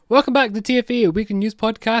Welcome back to TFE, a weekly news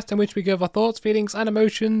podcast in which we give our thoughts, feelings, and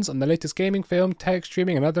emotions on the latest gaming, film, tech,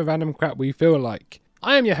 streaming, and other random crap we feel like.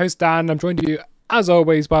 I am your host, Dan, and I'm joined you, as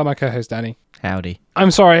always, by my co-host, Danny. Howdy.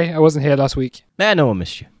 I'm sorry, I wasn't here last week. Nah, no one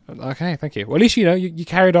missed you. Okay, thank you. Well, at least you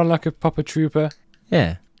carried on like a proper trooper.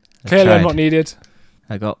 Yeah. Clearly I'm not needed.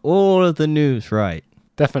 I got all of the news right.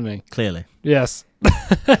 Definitely. Clearly. Yes.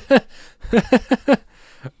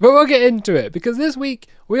 But we'll get into it, because this week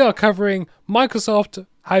we are covering Microsoft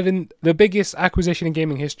having the biggest acquisition in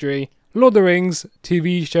gaming history, Lord of the Rings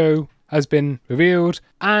TV show has been revealed,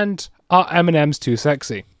 and are M&M's too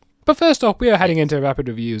sexy? But first off, we are heading into rapid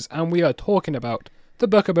reviews, and we are talking about The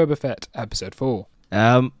Book of Boba Fett, Episode 4.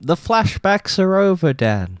 The flashbacks are over,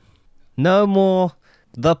 Dan. No more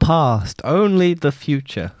the past, only the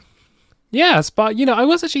future. Yes, but, I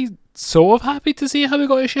was actually sort of happy to see how we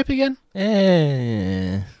got a ship again.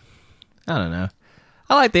 I don't know.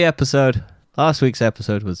 I like the episode. Last week's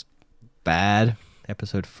episode was bad.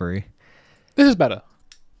 Episode 3. This is better.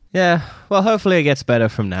 Yeah, well, hopefully it gets better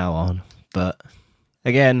from now on. But,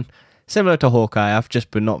 again, similar to Hawkeye, I've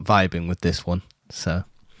just been not vibing with this one. So,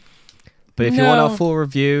 but if you want our full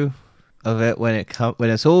review of it when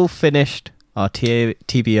it's all finished, our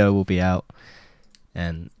TBO will be out.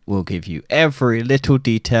 And we'll give you every little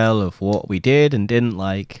detail of what we did and didn't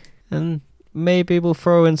like. And maybe we'll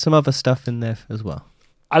throw in some other stuff in there as well.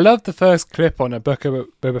 I love the first clip on A Book of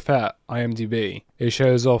Boba Fett, IMDb. It just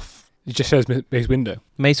shows Mace Windu.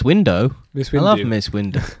 Mace Windu? Mace Windu. I love Mace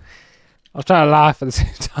Windu. I was trying to laugh at the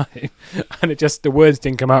same time, and the words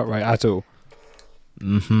didn't come out right at all.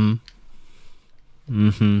 Oh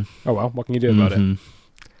well, what can you do about it?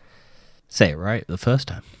 Say it right the first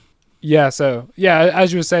time. Yeah,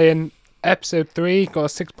 as you were saying, episode 3 got a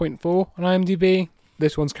 6.4 on IMDb.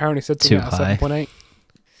 This one's currently sitting at a 7.8.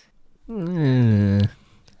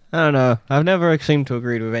 I don't know. I've never seemed to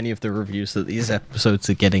agree with any of the reviews that these episodes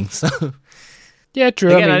are getting, so... Yeah,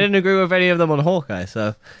 true. Again, I didn't agree with any of them on Hawkeye,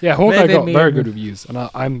 so... Yeah, Hawkeye got very good reviews, and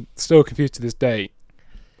I'm still confused to this day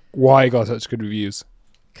why it got such good reviews.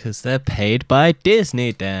 Because they're paid by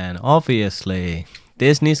Disney, Dan, obviously.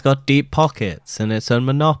 Disney's got deep pockets, and it's a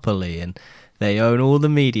monopoly, and they own all the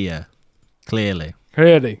media. Clearly.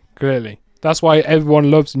 That's why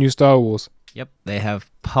everyone loves the new Star Wars. Yep, they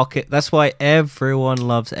have pocket. That's why everyone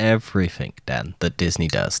loves everything, Dan, that Disney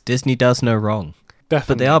does. Disney does no wrong.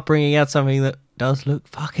 Definitely. But they are bringing out something that does look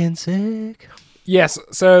fucking sick. Yes,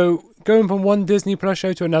 so going from one Disney Plus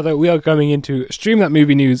show to another, we are going into Stream That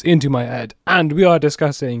Movie News into my head, and we are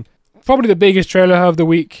discussing probably the biggest trailer of the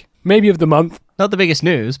week, maybe of the month. Not the biggest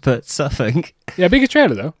news, but something. Yeah, biggest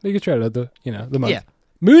trailer though. Biggest trailer of the month. Yeah.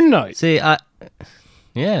 Moon Knight. See, I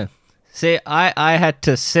had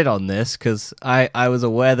to sit on this because I was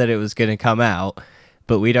aware that it was going to come out,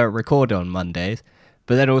 but we don't record on Mondays.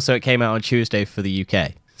 But then also it came out on Tuesday for the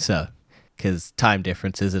UK, so because time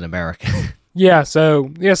differences in America.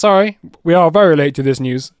 Sorry, we are very late to this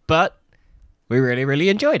news, but we really, really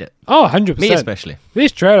enjoyed it. Oh, 100%. Me especially.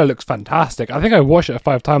 This trailer looks fantastic. I think I watched it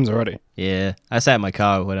 5 times already. Yeah, I sat in my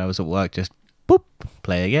car when I was at work, just boop,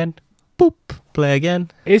 play again, boop, play again.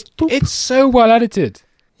 It's so well edited.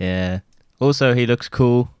 Yeah. Also, he looks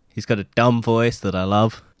cool. He's got a dumb voice that I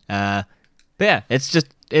love. But yeah,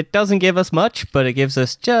 it doesn't give us much, but it gives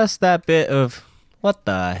us just that bit of what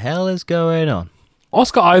the hell is going on.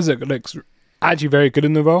 Oscar Isaac looks actually very good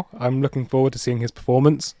in the role. I'm looking forward to seeing his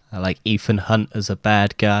performance. I like Ethan Hunt as a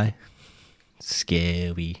bad guy.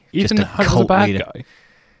 Scary. Ethan Hunt as a bad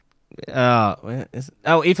guy?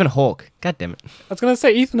 Ethan Hawke. God damn it. I was going to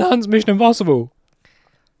say Ethan Hunt's Mission Impossible.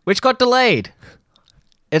 Which got delayed.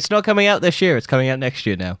 It's not coming out this year. It's coming out next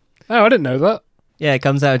year now. Oh, I didn't know that. Yeah, it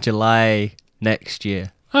comes out July next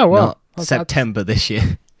year. Oh, well. Not September this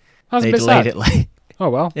year. That's they a bit delayed sad. it late. Oh,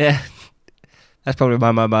 well. Yeah. That's probably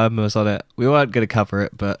why my mum was on it. We weren't going to cover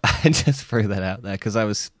it, but I just threw that out there because I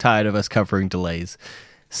was tired of us covering delays.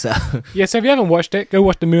 So yeah, so if you haven't watched it, go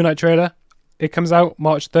watch the Moon Knight trailer. It comes out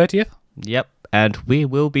March 30th. Yep, and we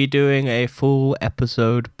will be doing a full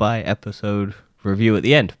episode-by-episode review at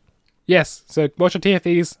the end. Yes, so watch our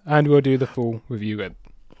TFEs and we'll do the full review at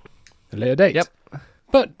a later date. Yep.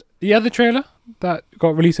 But the other trailer that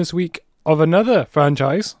got released this week of another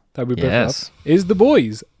franchise that we both love is The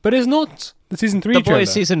Boys, but it's not the season 3 trailer. The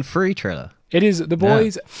Boys season 3 trailer. It is The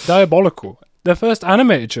Boys Diabolical, the first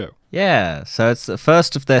animated show. Yeah, so it's the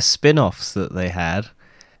first of their spin-offs that they had.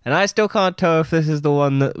 And I still can't tell if this is the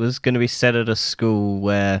one that was going to be set at a school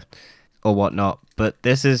or whatnot. But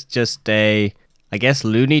this is just a, I guess,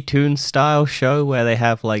 Looney Tunes style show where they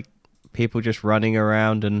have like people just running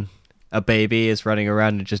around and a baby is running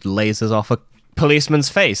around and just lasers off a policeman's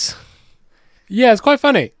face. Yeah, it's quite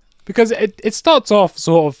funny. Because it starts off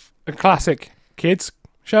sort of a classic kids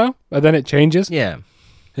show, but then it changes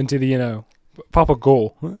into the, proper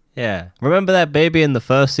gore. Yeah. Remember that baby in the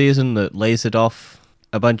first season that lasered off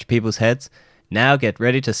a bunch of people's heads? Now get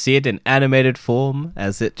ready to see it in animated form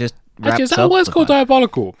as it just wraps Actually, is that up why it's called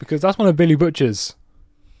Diabolical? Because that's one of Billy Butcher's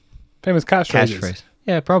famous catchphrases. catchphrase.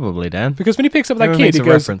 Yeah, probably, Dan. Because when he picks up that Everyone kid, he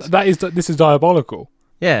makes a goes, reference. this is diabolical.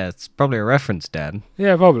 Yeah, it's probably a reference, Dan.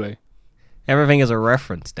 Yeah, probably. Everything is a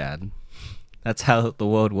reference, Dan. That's how the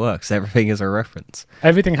world works. Everything is a reference.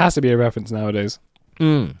 Everything has to be a reference nowadays.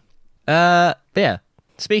 Yeah.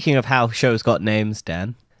 Speaking of how shows got names,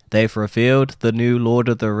 Dan, they've revealed the new Lord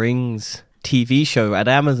of the Rings TV show at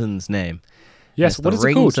Amazon's name. Yes, what is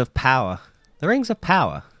it called? Rings of Power. The Rings of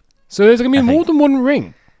Power. So there's going to be more than one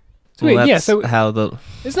ring. So Well, wait, that's so how the...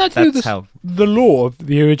 isn't that to do with the law of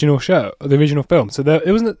the original show, or the original film? So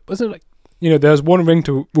it wasn't like, there's one ring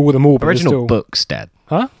to rule them all, but Original still... books, Dad.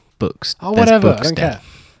 Huh? Books. Oh, There's whatever, books, I don't Dad.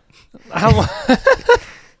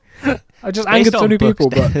 care. I just Based angered so on many books, people,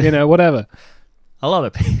 but, whatever. A lot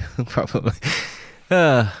of people, probably.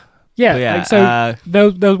 Yeah, there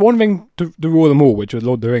was one ring to rule them all, which was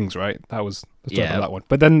Lord of the Rings, right? That was the start of that one.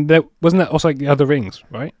 But then there wasn't that also like the other rings,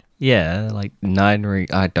 right? Yeah, like 9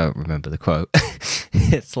 rings. I don't remember the quote.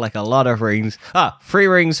 It's like a lot of rings. 3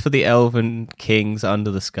 rings for the elven kings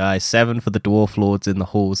under the sky, 7 for the dwarf lords in the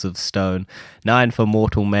halls of stone, 9 for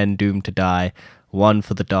mortal men doomed to die, 1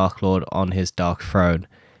 for the Dark Lord on his dark throne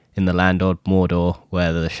in the land of Mordor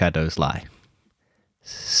where the shadows lie.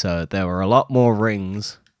 So there were a lot more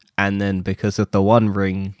rings, and then because of the one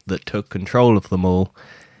ring that took control of them all,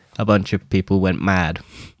 a bunch of people went mad.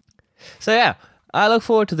 So yeah, I look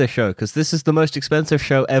forward to this show because this is the most expensive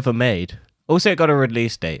show ever made. Also, it got a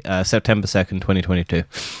release date, September 2nd, 2022.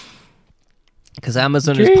 Because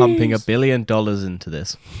Amazon is pumping $1 billion into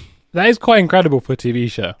this. That is quite incredible for a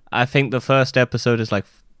TV show. I think the first episode is like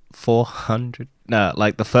 400... No,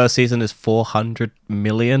 like the first season is 400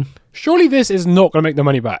 million. Surely this is not going to make the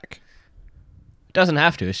money back. It doesn't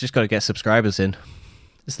have to. It's just got to get subscribers in.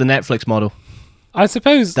 It's the Netflix model. I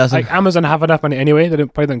suppose Amazon have enough money anyway. They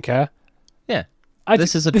probably don't care. Yeah.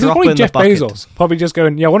 This is probably Jeff Bezos probably just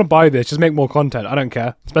going, yeah, I want to buy this. Just make more content. I don't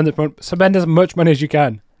care. Spend as much money as you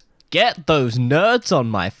can. Get those nerds on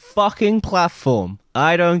my fucking platform.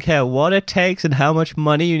 I don't care what it takes and how much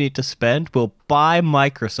money you need to spend. We'll buy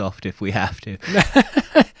Microsoft if we have to.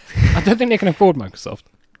 I don't think they can afford Microsoft.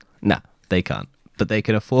 No, they can't. But they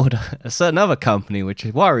can afford a certain other company, which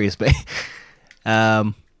worries me. Yeah,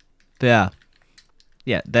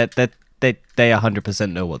 they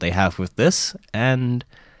 100% know what they have with this. And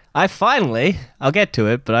I'll get to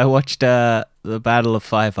it, but I watched the Battle of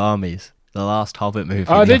Five Armies. The last Hobbit movie.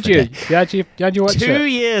 Oh, did you? How'd you watch it? 2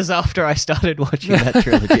 years after I started watching that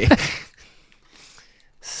trilogy.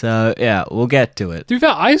 So, yeah, we'll get to it. To be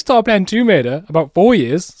fair, I started playing Tomb Raider about 4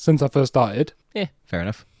 years since I first started. Yeah, fair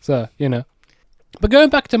enough. So, But going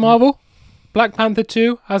back to Marvel, Black Panther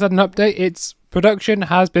 2 has had an update. Its production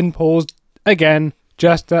has been paused again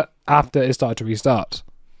just after it started to restart.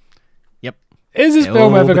 Yep. Is this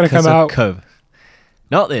film ever going to come out? COVID.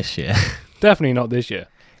 Not this year. Definitely not this year.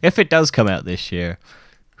 If it does come out this year.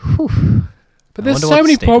 But there's so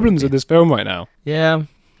many problems with this film right now. Yeah.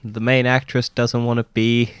 The main actress doesn't want to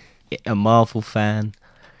be a Marvel fan.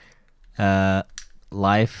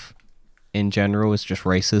 Life in general is just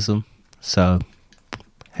racism. So,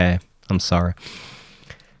 hey, I'm sorry.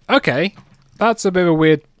 Okay. That's a bit of a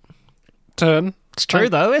weird turn. It's true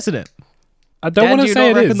though, isn't it? I don't want to say it is. Do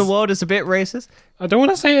you not reckon the world is a bit racist? I don't want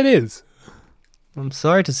to say it is. I'm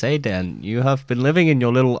sorry to say, Dan, you have been living in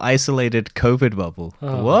your little isolated COVID bubble.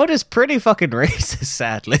 Oh. The world is pretty fucking racist,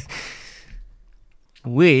 sadly.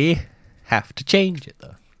 We have to change it,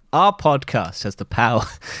 though. Our podcast has the power.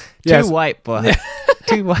 Yes.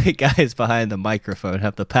 Two white guys behind the microphone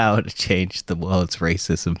have the power to change the world's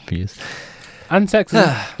racism views. And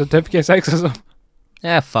sexism. So don't forget sexism.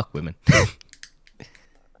 Yeah, fuck women.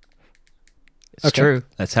 It's true.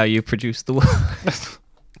 That's how you produce the world.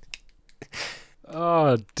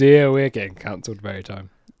 Oh dear, we're getting cancelled very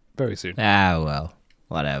soon. Well,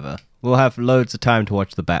 whatever. We'll have loads of time to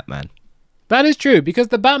watch The Batman. That is true, because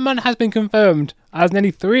The Batman has been confirmed as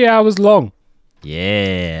nearly 3 hours long.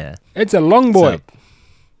 Yeah. It's a long boy. So,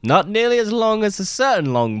 not nearly as long as a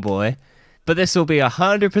certain long boy, but this will be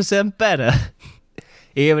 100% better,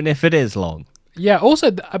 even if it is long. Yeah,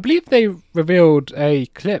 also, I believe they revealed a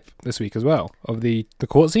clip this week as well of the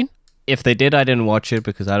court scene. If they did, I didn't watch it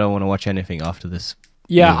because I don't want to watch anything after this.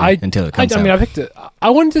 Yeah, until it comes out. I mean, I picked it. I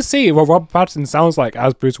wanted to see what Robert Pattinson sounds like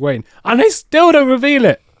as Bruce Wayne, and they still don't reveal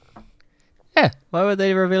it. Yeah, why would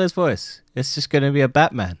they reveal his voice? It's just going to be a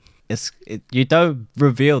Batman. You don't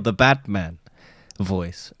reveal the Batman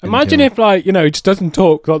voice. Imagine if, like, he just doesn't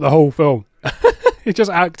talk like the whole film. He's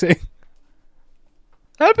just acting.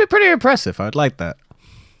 That'd be pretty impressive. I'd like that.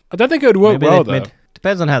 I don't think it would work well, though.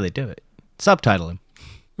 Depends on how they do it. Subtitle him.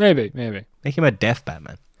 Maybe. Make him a deaf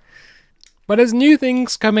Batman. But as new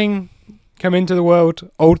things come into the world,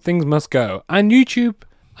 old things must go. And YouTube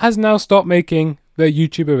has now stopped making their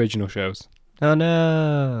YouTube original shows. Oh,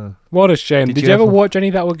 no. What a shame. Did you ever watch any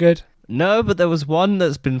that were good? No, but there was one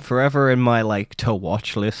that's been forever in my, to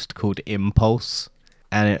watch list called Impulse.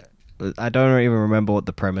 And I don't even remember what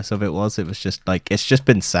the premise of it was. It was just, it's just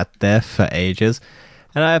been sat there for ages.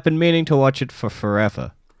 And I've been meaning to watch it for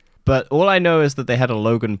forever. But all I know is that they had a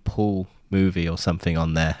Logan Paul movie or something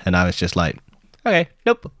on there. And I was just like, okay,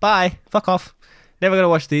 nope, bye, fuck off. Never gonna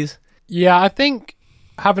watch these. Yeah, I think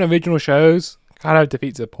having original shows kind of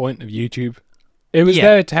defeats the point of YouTube. It was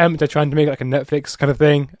their attempt at trying to make like a Netflix kind of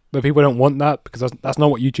thing, but people don't want that because that's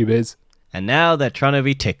not what YouTube is. And now they're trying to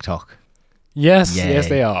be TikTok. Yes, Yay. Yes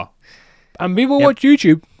they are. And people watch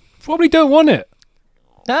YouTube probably don't want it.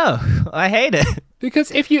 No, I hate it.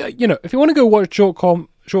 Because if you want to go watch short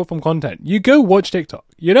form content, you go watch TikTok.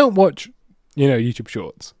 You don't watch, YouTube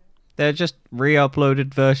Shorts. They're just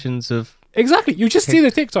re-uploaded versions of... Exactly. You just see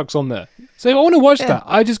the TikToks on there. So if I want to watch that,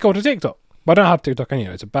 I just go to TikTok. But I don't have TikTok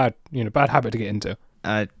anyway. It's a bad habit to get into.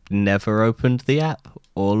 I never opened the app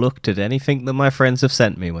or looked at anything that my friends have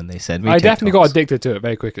sent me when they send me I TikToks. definitely got addicted to it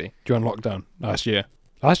very quickly during lockdown last year.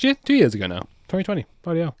 2 years ago now. 2020.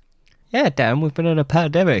 Bloody hell. Yeah, damn, we've been in a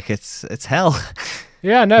pandemic. It's hell.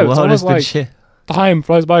 Yeah, no, it's almost like time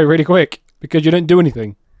flies by really quick because you don't do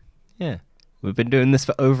anything. Yeah. We've been doing this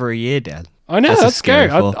for over a year, Dan. I know, that's scary.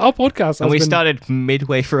 Our podcast has And we started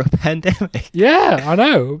midway through a pandemic. Yeah, I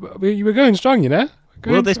know. We were going strong,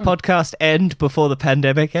 Will this podcast end before the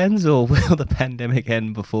pandemic ends, or will the pandemic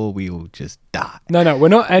end before we all just die? No, we're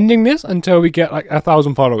not ending this until we get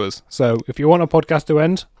 1,000 followers. So if you want a podcast to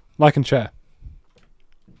end, like and share.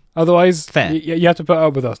 Otherwise, fair. You have to put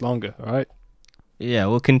up with us longer, all right? Yeah,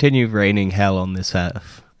 we'll continue raining hell on this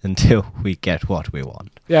earth until we get what we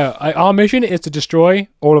want. Yeah, our mission is to destroy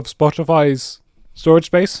all of Spotify's storage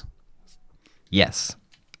space. Yes.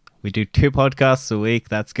 We do 2 podcasts a week.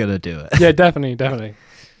 That's going to do it. Yeah, definitely.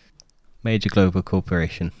 Major global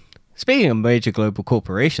corporation. Speaking of major global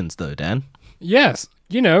corporations, though, Dan. Yes.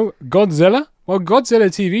 Godzilla? Well, Godzilla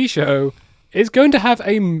TV show is going to have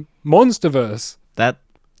a monsterverse. That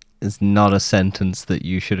is not a sentence that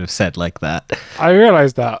you should have said like that. I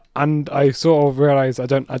realised that, and I sort of realised I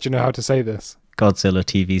don't actually know how to say this. Godzilla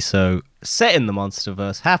TV show set in the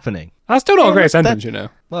monsterverse happening. That's still not a great sentence,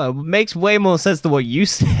 Well, it makes way more sense than what you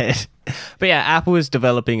said. But yeah, Apple is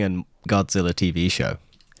developing a Godzilla TV show.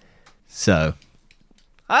 So,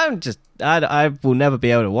 I will never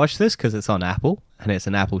be able to watch this because it's on Apple, and it's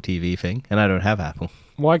an Apple TV thing, and I don't have Apple.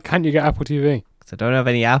 Why can't you get Apple TV? Because I don't have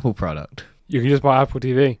any Apple product. You can just buy Apple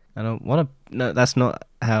TV. I don't want to... No, that's not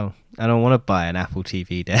how... I don't want to buy an Apple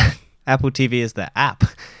TV, Dan. Apple TV is their app,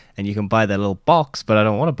 and you can buy their little box, but I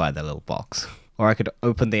don't want to buy their little box. Or I could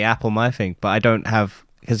open the app on my thing, but I don't have...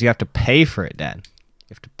 Because you have to pay for it, Dan. You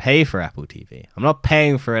have to pay for Apple TV. I'm not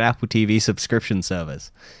paying for an Apple TV subscription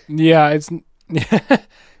service. Yeah, it's...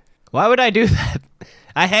 Why would I do that?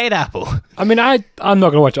 I hate Apple. I mean, I'm not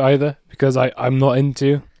going to watch it either, because I'm not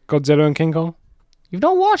into Godzilla and King Kong. You've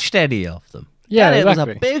not watched any of them. Yeah, Dan, exactly. It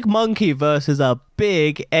was a big monkey versus a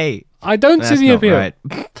big ape. I don't see the appeal. Right.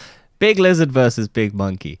 Big lizard versus big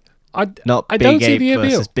monkey. I big don't see ape the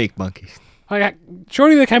appeal. versus big monkey.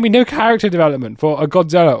 Surely there can be no character development for a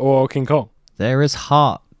Godzilla or King Kong. There is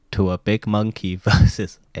heart to a big monkey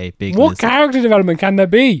versus a big What lizard. character development can there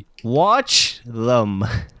be? Watch them,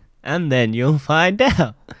 and then you'll find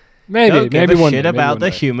out. Maybe, Don't give maybe a one shit day, about the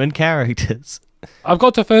maybe one day. human characters. I've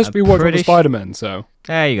got to first rewatch all the Spider-Man, so...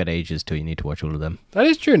 You got ages till you need to watch all of them. That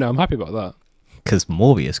is true, no, I'm happy about that. Because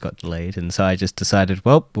Morbius got delayed, and so I just decided,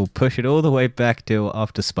 well, we'll push it all the way back till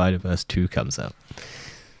after Spider-Verse 2 comes out.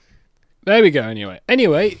 There we go,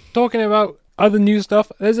 anyway. Talking about other new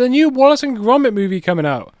stuff, there's a new Wallace and Gromit movie coming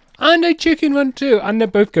out. And a Chicken Run too, and they're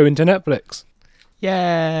both going to Netflix.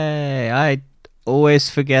 Yay! I always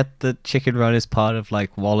forget that Chicken Run is part of,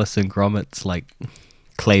 Wallace and Gromit's,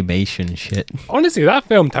 claymation shit. Honestly, that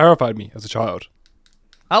film terrified me as a child.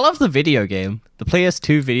 I love the video game. The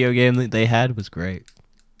PS2 video game that they had was great.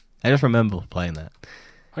 I just remember playing that.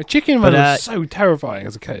 Chicken Run was so terrifying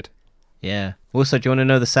as a kid. Yeah. Also, do you want to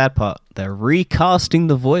know the sad part? They're recasting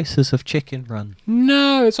the voices of Chicken Run.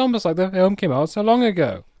 No, it's almost like the film came out so long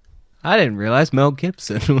ago. I didn't realize Mel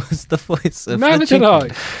Gibson was the voice of Neither the Chicken.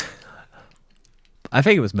 did I. I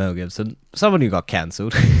think it was Mel Gibson. Someone who got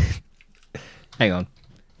cancelled. Hang on.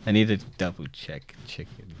 I need to double check.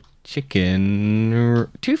 Chicken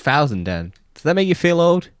 2000, Dan. Does that make you feel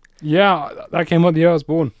old? Yeah, that came out the year I was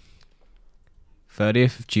born.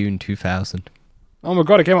 30th of June 2000. Oh my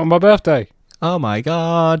god, it came out on my birthday. Oh my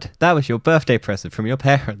god. That was your birthday present from your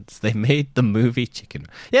parents. They made the movie Chicken.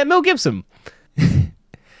 Yeah, Mel Gibson.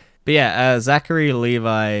 But yeah, Zachary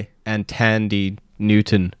Levi and Tandy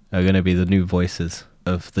Newton are going to be the new voices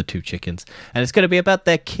of the two chickens. And it's going to be about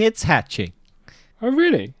their kids hatching. Oh,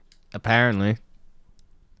 really? Apparently.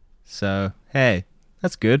 So, hey,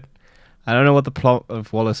 that's good. I don't know what the plot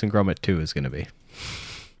of Wallace and Gromit 2 is going to be.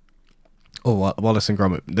 Oh, Wallace and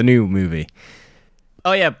Gromit, the new movie.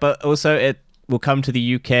 Oh, yeah, but also it will come to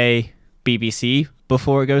the UK BBC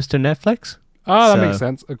before it goes to Netflix. Oh, that makes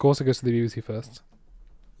sense. Of course it goes to the BBC first.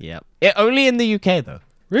 Yeah. Only in the UK, though.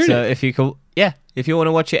 Really? So if you want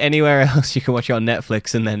to watch it anywhere else, you can watch it on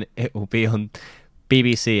Netflix, and then it will be on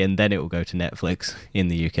BBC, and then it will go to Netflix in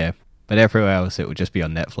the UK. But everywhere else, it will just be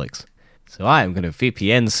on Netflix. So I am going to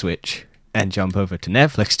VPN switch and jump over to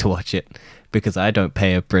Netflix to watch it, because I don't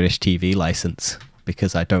pay a British TV license,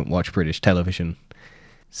 because I don't watch British television.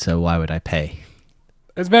 So why would I pay?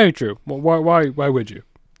 It's very true. Why would you?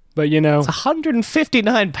 But you know, it's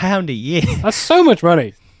 £159 a year. That's so much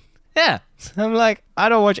money. Yeah. I'm like, I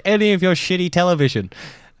don't watch any of your shitty television.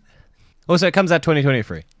 Also, it comes out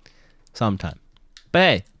 2023. Sometime. But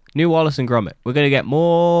hey, new Wallace and Gromit. We're going to get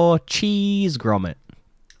more cheese Gromit.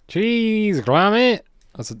 Cheese Gromit?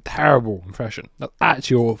 That's a terrible impression. That's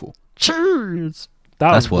actually awful. Cheese.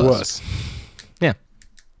 That's worse. Yeah.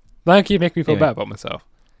 Thank you, make me feel bad about myself.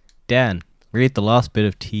 Dan, read the last bit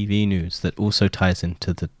of TV news that also ties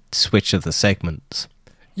into the switch of the segments.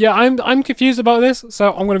 Yeah, I'm confused about this,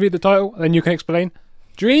 so I'm going to read the title, and then you can explain.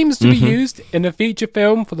 Dreams to be used in a feature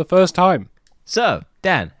film for the first time. So,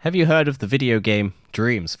 Dan, have you heard of the video game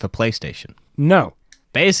Dreams for PlayStation? No.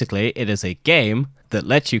 Basically, it is a game that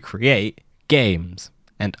lets you create games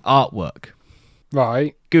and artwork.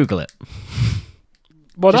 Right. Google it.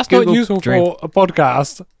 Well, that's not useful for a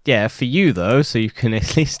podcast. Yeah, for you, though, so you can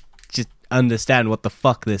at least just understand what the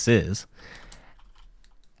fuck this is.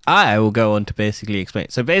 I will go on to basically explain.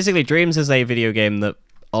 So basically, Dreams is a video game that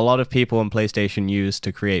a lot of people on PlayStation use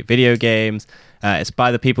to create video games. It's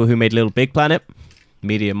by the people who made Little Big Planet,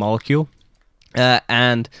 Media Molecule.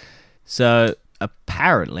 And so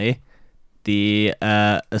apparently, the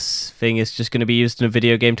thing is just going to be used in a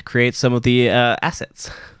video game to create some of the assets.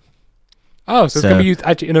 Oh, so it's going to be used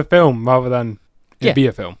actually in a film rather than be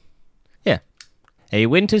a film. Yeah. A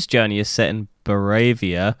winter's journey is set in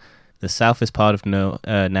Bavaria, the southest part of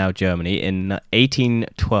now Germany, in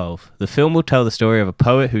 1812. The film will tell the story of a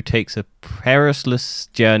poet who takes a perilous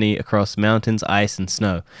journey across mountains, ice, and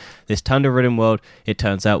snow. This tundra-ridden world, it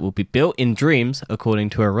turns out, will be built in dreams, according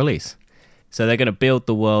to a release. So they're going to build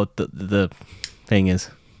the world that the thing is.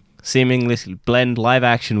 Seemingly blend live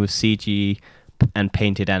action with CG and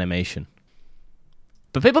painted animation.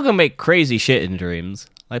 But people can make crazy shit in Dreams.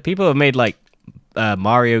 Like, people have made, like,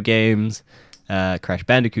 Mario games, Crash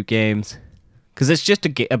Bandicoot games, because it's just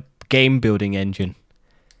a game-building engine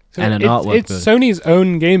and an artwork It's Sony's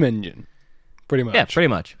own game engine, pretty much. Yeah, pretty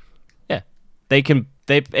much. Yeah.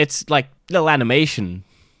 It's, like, little animation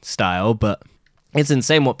style, but it's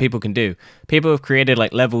insane what people can do. People have created,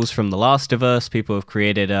 like, levels from The Last of Us. People have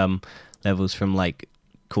created levels from, like,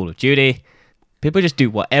 Call of Duty. People just do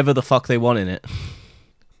whatever the fuck they want in it.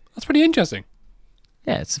 That's pretty interesting.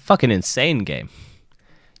 Yeah, it's a fucking insane game.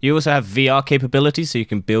 You also have VR capabilities, so you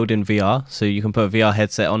can build in VR. So you can put a VR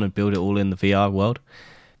headset on and build it all in the VR world.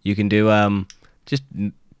 You can do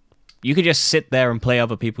you can just sit there and play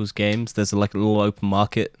other people's games. There's like a little open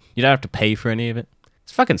market. You don't have to pay for any of it.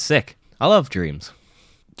 It's fucking sick. I love Dreams.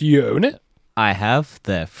 Do you own it? I have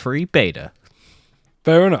their free beta.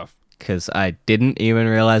 Fair enough. Because I didn't even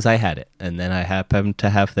realize I had it, and then I happened to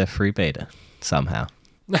have their free beta somehow.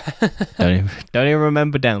 don't even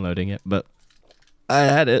remember downloading it, but I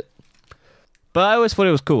had it. But I always thought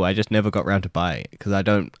it was cool. I just never got around to buying it because I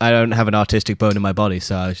don't have an artistic bone in my body.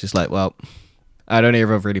 So I was just like, well, I don't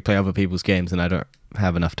ever really play other people's games, and I don't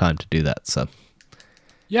have enough time to do that. So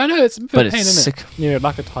yeah, I know it's a bit of pain, isn't sick. It? You know,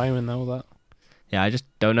 lack of time and all that. Yeah, I just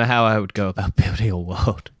don't know how I would go about building a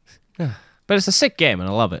world. But it's a sick game, and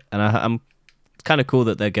I love it. And I'm kind of cool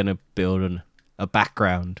that they're gonna build a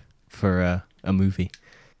background for a movie.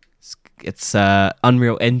 It's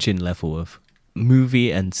Unreal Engine level of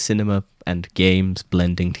movie and cinema and games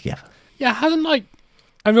blending together. Yeah, hasn't like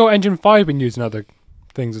Unreal Engine 5 been used in other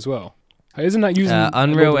things as well? Isn't that using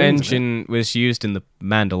Unreal Engine was used in The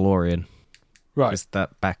Mandalorian. Right. Was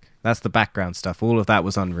that back That's the background stuff. All of that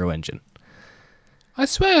was Unreal Engine. I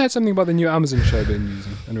swear I heard something about the new Amazon show being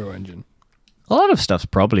using Unreal Engine. A lot of stuff's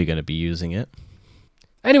probably going to be using it.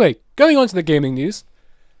 Anyway, going on to the gaming news.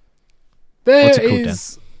 What's it called, Dan?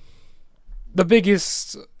 The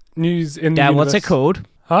biggest news in the universe. What's it called?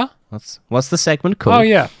 Huh? What's the segment called? Oh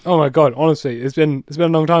yeah. Oh my god. Honestly, it's been a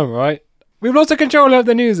long time, right? We've lost the control of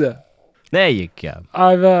the news. There you go.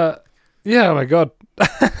 Yeah. Oh my god.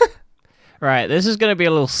 Right. This is going to be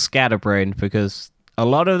a little scatterbrained because a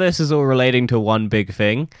lot of this is all relating to one big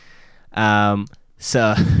thing.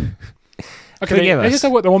 So. Okay. Let's just say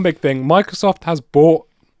what the one big thing. Microsoft has bought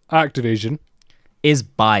Activision. Is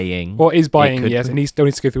buying. Or is buying, yes, and he still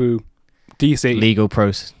needs to go through DC. Legal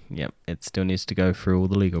process. Yep, it still needs to go through all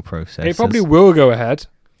the legal processes. It probably will go ahead.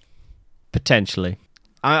 Potentially.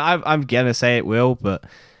 I'm going to say it will, but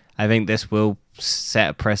I think this will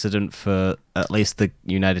set a precedent for at least the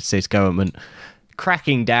United States government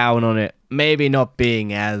cracking down on it, maybe not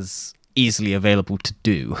being as easily available to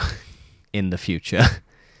do in the future.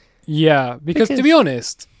 Yeah, because to be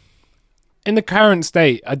honest, in the current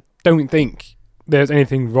state, I don't think there's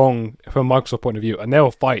anything wrong from a Microsoft point of view, and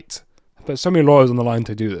they'll fight. There's so many lawyers on the line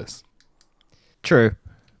to do this. True.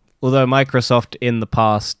 Although Microsoft in the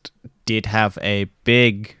past did have a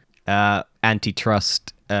big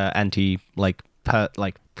antitrust,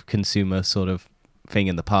 consumer sort of thing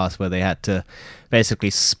in the past where they had to basically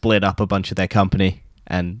split up a bunch of their company,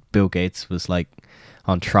 and Bill Gates was like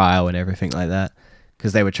on trial and everything like that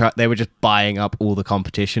because they were just buying up all the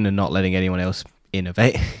competition and not letting anyone else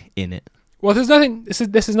innovate in it. Well, there's nothing. This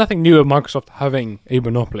is nothing new of Microsoft having a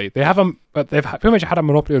monopoly. They haven't, but they've pretty much had a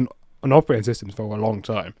monopoly on operating systems for a long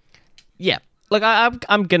time. Yeah, like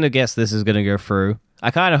I'm gonna guess this is gonna go through. I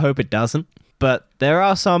kind of hope it doesn't, but there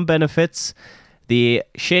are some benefits. The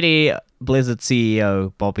shitty Blizzard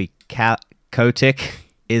CEO Bobby Kotick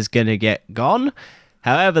is gonna get gone.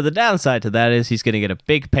 However, the downside to that is he's gonna get a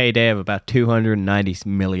big payday of about $290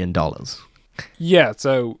 million. Yeah,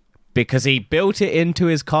 so. Because he built it into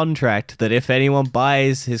his contract that if anyone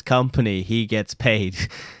buys his company, he gets paid.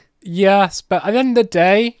 Yes, but at the end of the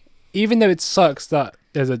day, even though it sucks that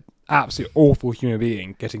there's an absolutely awful human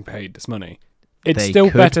being getting paid this money, it's still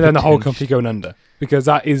better than the whole company going under. Because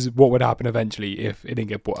that is what would happen eventually if it didn't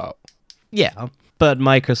get bought out. Yeah, but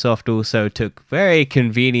Microsoft also took very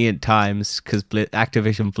convenient times because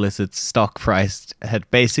Activision Blizzard's stock price had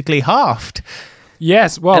basically halved.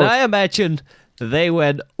 Yes, well. And I imagine they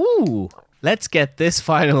went, ooh, let's get this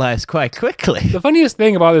finalized quite quickly. The funniest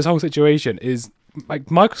thing about this whole situation is, like,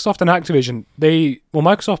 Microsoft and Activision,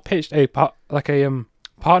 Microsoft pitched a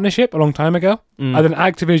partnership a long time ago, and then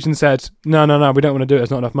Activision said, no, we don't want to do it, there's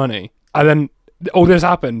not enough money. And then all this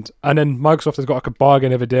happened, and then Microsoft has got like a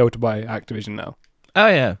bargain of a deal to buy Activision now. Oh,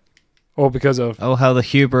 yeah. Or because of... Oh, how the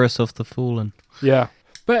hubris of the fallen. Yeah.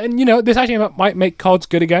 But, this actually might make CODs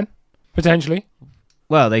good again, potentially.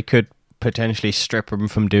 Well, they could potentially strip them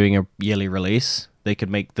from doing a yearly release. They could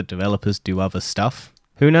make the developers do other stuff.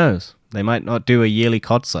 Who knows? They might not do a yearly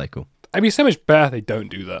COD cycle. It'd be so much better if they don't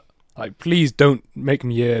do that. Like, please don't make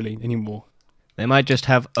them yearly anymore. They might just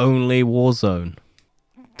have only Warzone.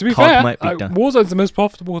 To be fair, Warzone's the most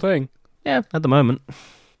profitable thing. Yeah, at the moment.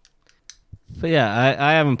 But yeah,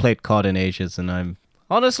 I haven't played COD in ages, and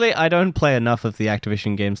honestly, I don't play enough of the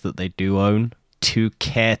Activision games that they do own to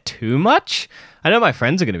care too much. I know my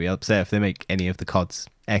friends are going to be upset if they make any of the CODs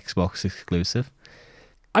Xbox exclusive.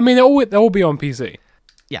 I mean, they'll all be on PC.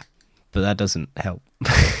 Yeah, but that doesn't help.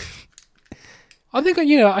 I think,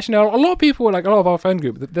 actually, a lot of people, like a lot of our friend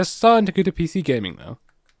group, they're starting to go to PC gaming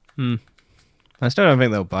now. I still don't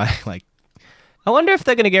think they'll buy, I wonder if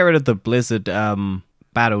they're going to get rid of the Blizzard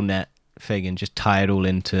BattleNet thing and just tie it all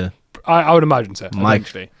into... I would imagine so,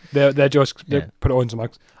 eventually. They're just put it onto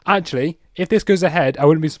Microsoft. Actually, if this goes ahead, I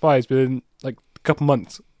wouldn't be surprised within a couple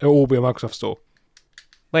months, it'll all be a Microsoft store.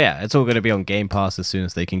 Well, yeah, it's all going to be on Game Pass as soon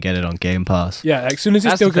as they can get it on Game Pass. Yeah, as soon as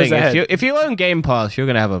it still goes ahead. If you own Game Pass, you're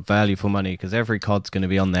going to have a value for money because every COD's going to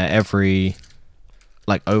be on there. Every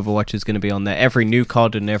Overwatch is going to be on there. Every new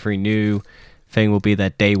COD and every new thing will be there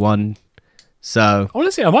day one. So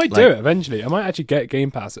honestly, I might do it eventually. I might actually get Game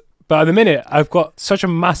Pass. But at the minute, I've got such a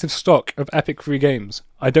massive stock of Epic free games.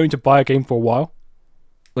 I don't need to buy a game for a while.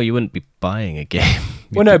 Well, you wouldn't be buying a game.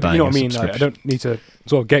 Well, no, but you know what I mean. I don't need to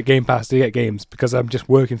sort of get Game Pass to get games because I'm just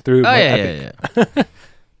working through my Epic. Yeah.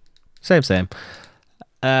 Same.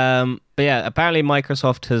 But yeah, apparently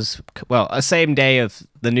Microsoft has, a same day of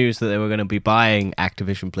the news that they were going to be buying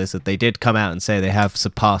Activision Blizzard, they did come out and say they have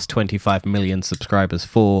surpassed 25 million subscribers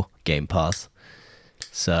for Game Pass.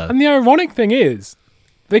 So, and the ironic thing is,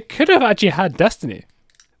 they could have actually had Destiny.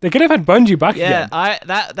 They could have had Bungie back Yeah, again.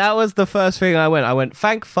 that was the first thing I went. I went,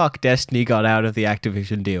 thank fuck Destiny got out of the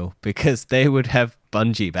Activision deal because they would have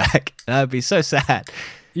Bungie back. That would be so sad.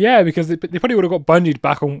 Yeah, because they probably would have got Bungie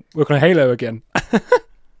back on working on Halo again.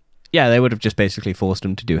 Yeah, they would have just basically forced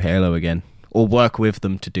them to do Halo again or work with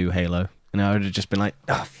them to do Halo. And I would have just been like,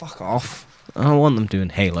 oh, fuck off. I don't want them doing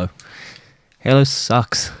Halo. Halo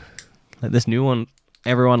sucks. Like this new one,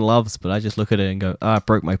 everyone loves, but I just look at it and go, I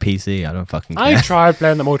broke my PC. I don't fucking care. I tried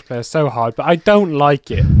playing the multiplayer so hard, but I don't like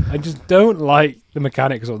it. I just don't like the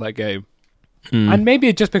mechanics of that game. And maybe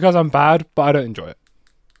it's just because I'm bad, but I don't enjoy it.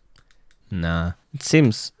 Nah. It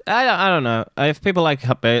seems... I don't know. If people like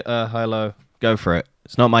Halo, go for it.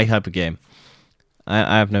 It's not my type of game.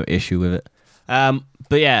 I have no issue with it.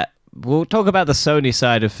 But yeah, we'll talk about the Sony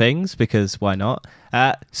side of things, because why not?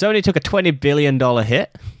 Sony took a $20 billion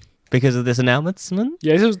hit because of this announcement.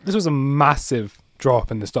 Yeah, this was a massive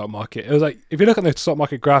drop in the stock market. It was like, if you look at the stock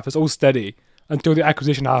market graph, it's all steady until the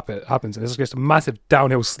acquisition happens. And it's just a massive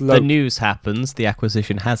downhill slope. The news happens. The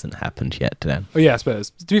acquisition hasn't happened yet, Dan. Oh yeah, I suppose.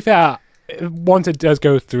 To be fair, once it does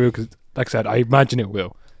go through, because like I said, I imagine it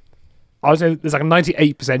will. I would say there's like a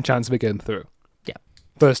 98% chance of it going through. Yeah.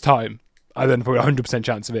 First time. And then probably a 100%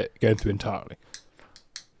 chance of it going through entirely.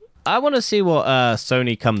 I want to see what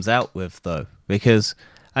Sony comes out with, though, because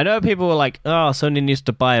I know people were like, oh, Sony needs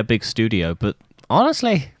to buy a big studio, but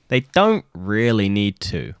honestly, they don't really need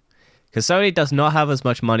to. Because Sony does not have as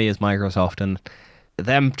much money as Microsoft, and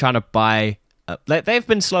them trying to buy... they've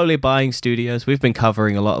been slowly buying studios. We've been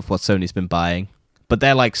covering a lot of what Sony's been buying, but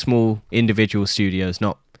they're like small individual studios,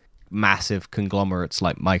 not massive conglomerates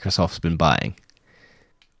like Microsoft's been buying.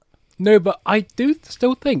 No, but I do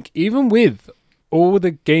still think, even with all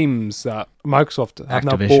the games that Microsoft have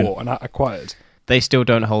now bought and acquired, they still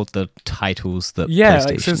don't hold the titles that PlayStation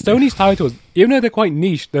like, so Sony's titles, even though they're quite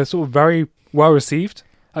niche, they're sort of very well received.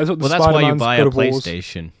 Well, that's why you buy a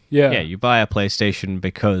PlayStation. Yeah, you buy a PlayStation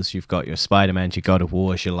because you've got your Spider-Man, your God of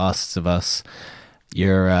War, your Last of Us,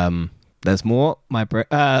 your there's more.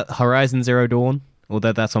 Horizon Zero Dawn,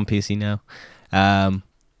 although that's on PC now,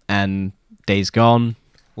 and Days Gone.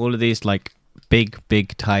 All of these like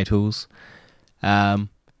big titles. But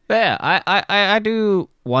yeah, I do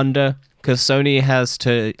wonder, because Sony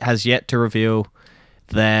has yet to reveal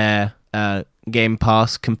their Game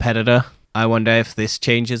Pass competitor. I wonder if this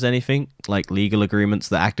changes anything, like legal agreements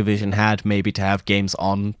that Activision had, maybe to have games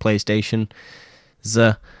on PlayStation.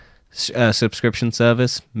 The subscription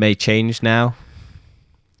service may change now.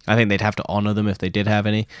 I think they'd have to honor them if they did have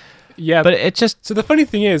any. Yeah, but it just... So the funny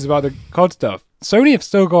thing is about the COD stuff, Sony have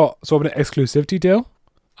still got sort of an exclusivity deal,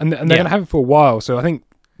 and they're going to have it for a while. So I think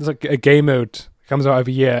there's like a game mode comes out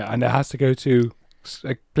every year, and it has to go to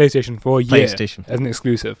PlayStation for a year as an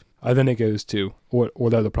exclusive, and then it goes to all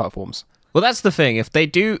the other platforms. Well, that's the thing. If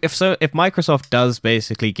Microsoft does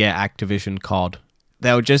basically get Activision COD,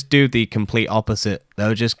 they'll just do the complete opposite.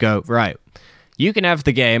 They'll just go, right, you can have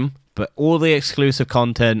the game, but all the exclusive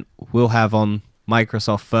content we'll have on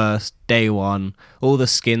Microsoft first, day one. All the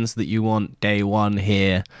skins that you want, day one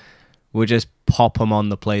here. We'll just pop them on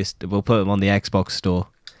the we'll put them on the Xbox store.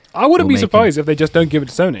 I wouldn't be surprised if they just don't give it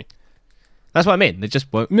to Sony. That's what I mean. They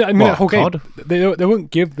just won't. I mean that whole game. They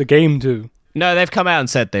won't give the game to... No, they've come out and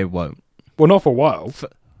said they won't. Well, not for a while.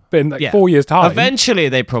 But in 4 years' time. Eventually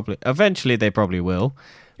they probably will.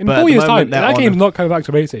 In 4 years' time, that game's not coming back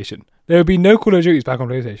to PlayStation. There will be no Call of Duties back on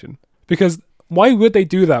PlayStation. Because why would they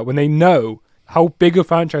do that when they know how big a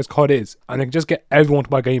franchise COD is, and they can just get everyone to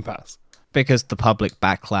buy Game Pass? Because the public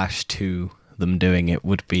backlash to them doing it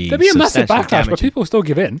would be... There'd be a massive backlash, damaging. but people still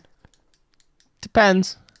give in.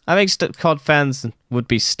 Depends. I think COD fans would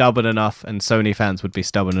be stubborn enough, and Sony fans would be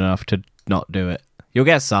stubborn enough to not do it. You'll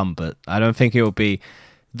get some, but I don't think it will be...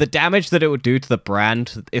 The damage that it would do to the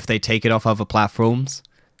brand if they take it off other platforms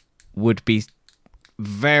would be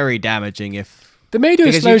very damaging if... They may do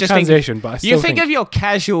a slow transition, but I still think of your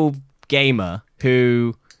casual gamer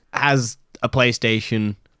who has a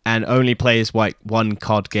PlayStation and only plays like one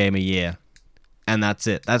COD game a year, and that's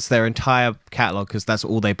it. That's their entire catalog because that's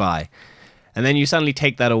all they buy. And then you suddenly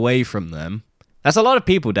take that away from them. That's a lot of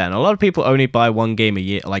people, Dan. A lot of people only buy one game a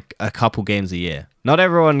year, like a couple games a year. Not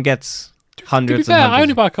everyone gets hundreds and hundreds. I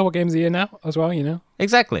only buy a couple games a year now as well, you know?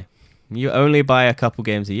 Exactly. You only buy a couple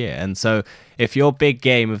games a year. And so if your big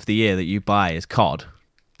game of the year that you buy is COD,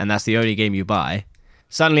 and that's the only game you buy,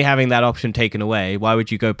 suddenly having that option taken away, why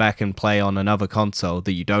would you go back and play on another console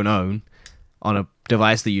that you don't own, on a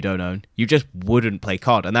device that you don't own? You just wouldn't play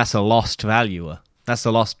COD, and that's a lost value. That's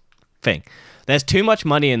a lost thing. There's too much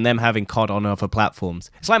money in them having COD on other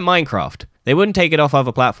platforms. It's like Minecraft. They wouldn't take it off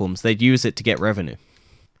other platforms. They'd use it to get revenue.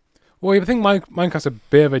 Well, I think Minecraft's a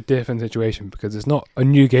bit of a different situation because it's not a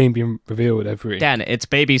new game being revealed every... Dan, it's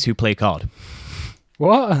babies who play COD.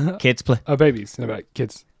 What? Kids play... Oh, babies. No, like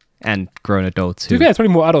kids. And grown adults To be fair, it's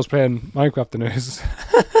probably more adults playing Minecraft than it is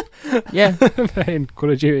yeah. playing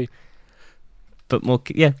Call of Duty. But more...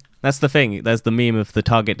 Yeah, that's the thing. There's the meme of the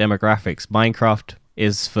target demographics. Minecraft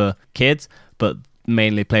is for kids, but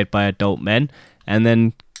mainly played by adult men. And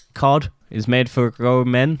then COD is made for grown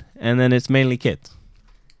men, and then it's mainly kids.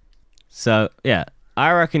 So, yeah,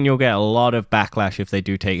 I reckon you'll get a lot of backlash if they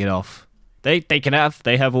do take it off. They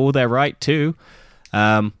have all their right to.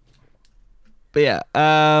 But yeah.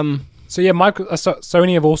 So yeah,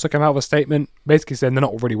 Sony have also come out with a statement basically saying they're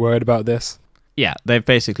not really worried about this. Yeah, they've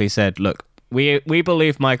basically said, look, we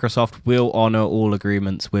believe Microsoft will honor all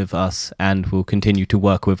agreements with us and will continue to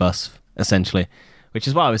work with us, essentially. Which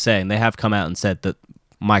is what I was saying. They have come out and said that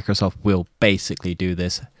Microsoft will basically do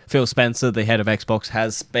this. Phil Spencer, the head of Xbox,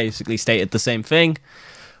 has basically stated the same thing.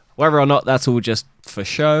 Whether or not that's all just for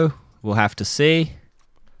show, we'll have to see.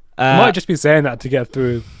 Might just be saying that to get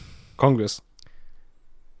through Congress.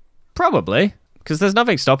 Probably, because there's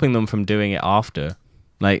nothing stopping them from doing it after.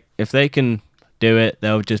 Like, if they can do it,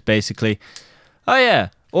 they'll just basically... Oh, yeah.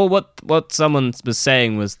 Or what someone was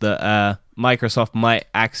saying was that Microsoft might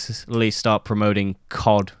actually start promoting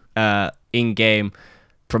COD in-game,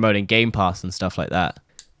 promoting Game Pass and stuff like that.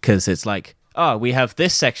 Because it's like, oh, we have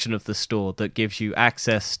this section of the store that gives you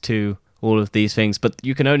access to all of these things, but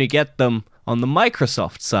you can only get them on the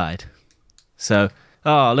Microsoft side. So,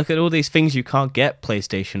 oh, look at all these things you can't get,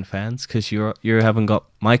 PlayStation fans, because you haven't got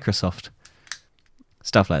Microsoft.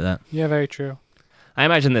 Stuff like that. Yeah, very true. I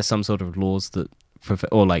imagine there's some sort of laws that,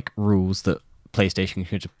 or like rules that PlayStation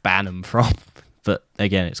can just ban them from. But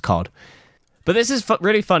again, it's COD. But this is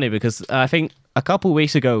really funny because I think a couple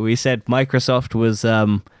weeks ago we said Microsoft was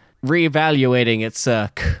reevaluating its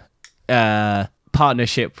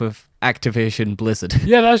partnership with Activision Blizzard.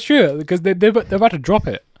 Yeah, that's true because they're about to drop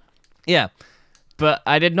it. Yeah, but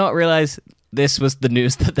I did not realize this was the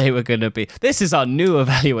news that they were going to be. This is our new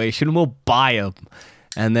evaluation. We'll buy them,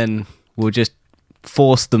 and then we'll just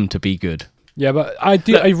force them to be good. Yeah, but I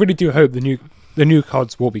really do hope the new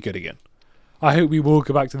CODs will be good again. I hope we will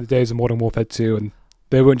go back to the days of Modern Warfare 2 and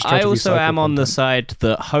they won't just try to recycle. I also am on the side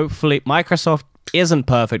that hopefully Microsoft isn't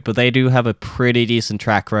perfect, but they do have a pretty decent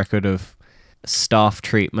track record of staff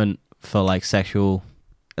treatment for like sexual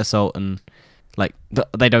assault and like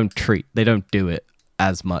they don't do it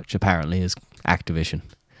as much apparently as Activision.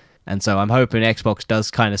 And so I'm hoping Xbox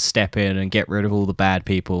does kind of step in and get rid of all the bad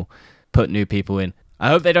people, put new people in. I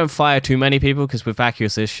hope they don't fire too many people because with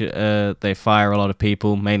acquisition, they fire a lot of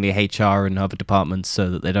people, mainly HR and other departments, so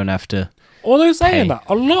that they don't have to. Although saying that,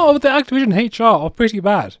 a lot of the Activision HR are pretty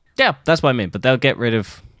bad. Yeah, that's what I mean. But they'll get rid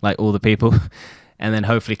of like all the people, and then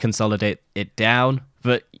hopefully consolidate it down.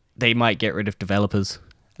 But they might get rid of developers.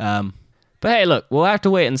 But hey, look, we'll have to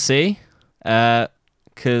wait and see,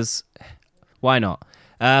 because why not?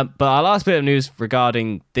 But our last bit of news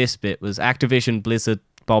regarding this bit was Activision Blizzard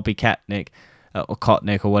Bobby Kotick, or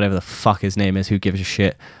Kotnik, or whatever the fuck his name is, who gives a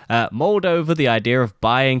shit, mulled over the idea of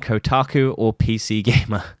buying Kotaku or PC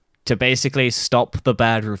Gamer to basically stop the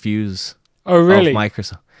bad reviews of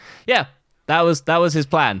Microsoft. Yeah, that was his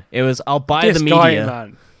plan. It was, I'll buy the media. Guy,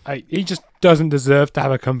 man, he just doesn't deserve to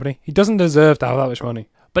have a company. He doesn't deserve to have that much money.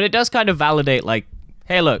 But it does kind of validate, like,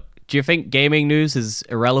 hey, look, do you think gaming news is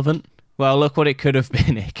irrelevant? Well, look what it could have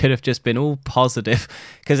been. It could have just been all positive.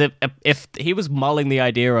 Because if he was mulling the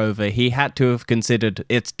idea over, he had to have considered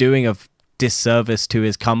it's doing a disservice to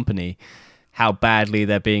his company how badly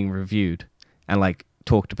they're being reviewed and like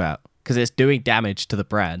talked about. Because it's doing damage to the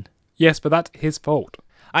brand. Yes, but that's his fault.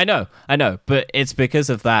 I know. But it's because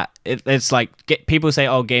of that. It's like people say,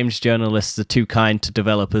 oh, games journalists are too kind to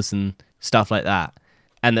developers and stuff like that.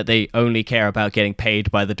 And that they only care about getting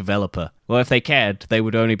paid by the developer. Well, if they cared, they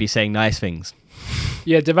would only be saying nice things.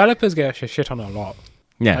 Yeah, developers get shit on a lot.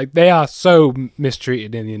 Yeah. Like, they are so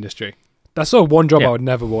mistreated in the industry. That's sort of one job I would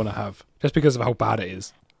never want to have, just because of how bad it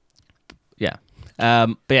is. Yeah.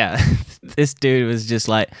 But yeah, this dude was just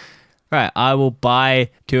like, right, I will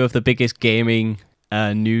buy two of the biggest gaming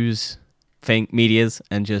news medias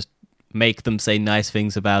and just make them say nice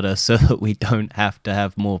things about us so that we don't have to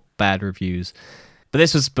have more bad reviews. But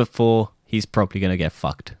this was before he's probably going to get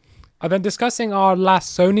fucked. And then discussing our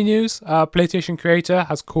last Sony news, PlayStation creator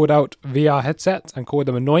has called out VR headsets and called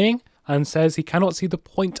them annoying and says he cannot see the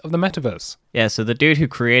point of the metaverse. Yeah, so the dude who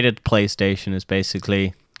created PlayStation has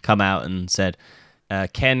basically come out and said,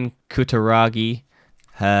 Ken Kutaragi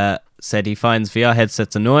said he finds VR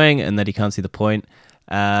headsets annoying and that he can't see the point.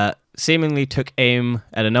 seemingly took aim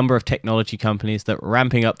at a number of technology companies that were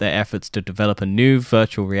ramping up their efforts to develop a new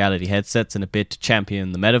virtual reality headsets in a bid to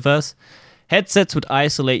champion the metaverse. Headsets would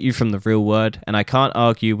isolate you from the real world, and I can't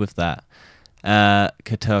argue with that.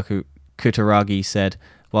 Kutaragi said,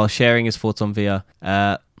 while sharing his thoughts on VR.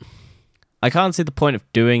 I can't see the point of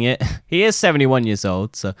doing it. He is 71 years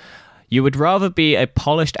old, so you would rather be a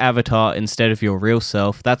polished avatar instead of your real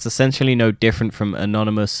self. That's essentially no different from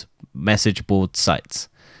anonymous message board sites.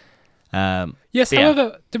 Yes,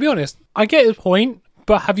 however, to be honest, I get his point,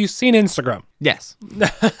 but have you seen Instagram? Yes.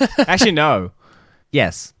 Actually, no.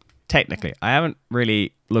 Yes, technically. I haven't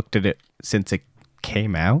really looked at it since it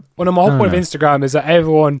came out. Well, the whole point of Instagram is that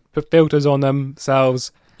everyone put filters on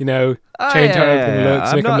themselves, change how everything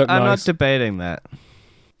looks, make them look nice. I'm not debating that.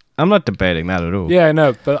 I'm not debating that at all. Yeah,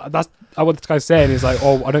 no, but that's what this guy's saying is like,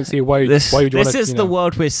 I don't see why would you want to... This is the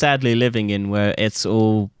world we're sadly living in, where it's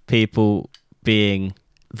all people being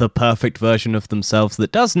the perfect version of themselves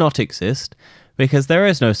that does not exist, because there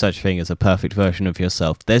is no such thing as a perfect version of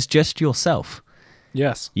yourself. There's just yourself.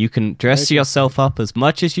 Yes. You can dress yourself up as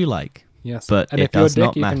much as you like. Yes. But and it does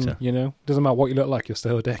not matter. Doesn't matter what you look like, you're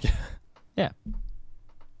still a dick. Yeah.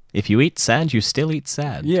 If you eat sand, you still eat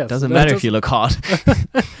sand. Yes. Doesn't matter if you look hot.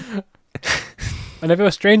 And if you're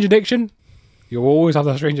a strange addiction, you'll always have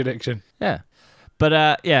that strange addiction. Yeah. But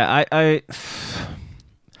I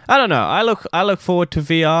don't know. I look forward to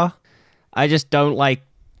VR. I just don't like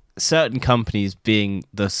certain companies being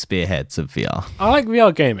the spearheads of VR. I like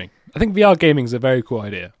VR gaming. I think VR gaming is a very cool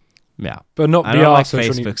idea. Yeah. But not I VR like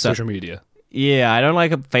social media. Yeah, I don't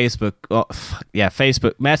like a Facebook...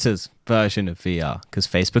 Facebook Meta's version of VR, because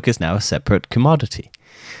Facebook is now a separate commodity.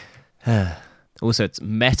 Also, it's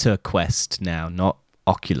Meta Quest now, not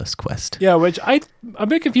Oculus Quest. Yeah, which I'm a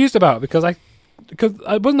bit confused about, because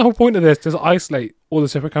wasn't the whole point of this to isolate all the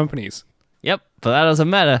separate companies? Yep, but that doesn't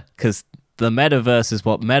matter, because the metaverse is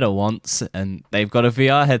what Meta wants, and they've got a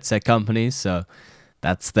VR headset company, so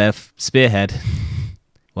that's their spearhead.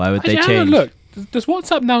 Why would they change? Look, does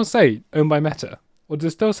WhatsApp now say owned by Meta? Or does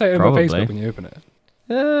it still say owned by Facebook when you open it?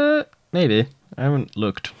 Maybe. I haven't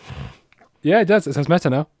looked. Yeah, it does. It says Meta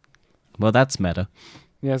now. Well, that's Meta.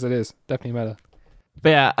 Yes, it is. Definitely Meta. But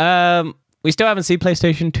yeah, we still haven't seen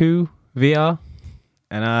PlayStation 2 VR,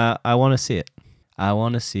 and I want to see it. I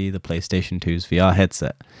want to see the PlayStation 2's VR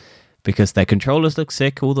headset, because their controllers look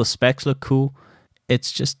sick, all the specs look cool.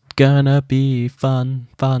 It's just gonna be fun,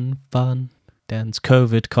 fun, fun. Dan's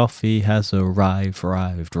COVID coffee has arrived.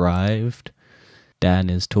 Dan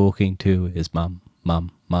is talking to his mum,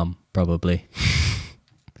 probably.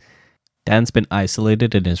 Dan's been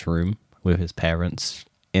isolated in his room with his parents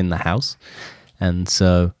in the house, and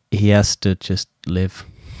so he has to just live.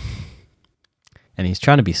 And he's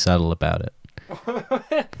trying to be subtle about it.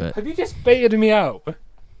 But have you just baited me out?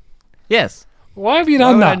 Yes. Why have you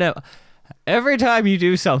done that? I know. Every time you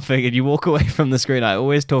do something and you walk away from the screen, I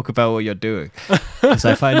always talk about what you're doing, because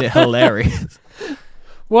I find it hilarious.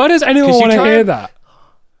 Why does anyone want to hear that?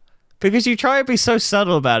 Because you try and be so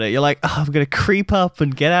subtle about it. You're like, I'm going to creep up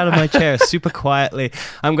and get out of my chair super quietly.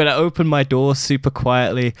 I'm going to open my door super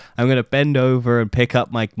quietly. I'm going to bend over and pick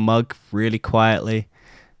up my mug really quietly.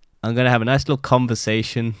 I'm going to have a nice little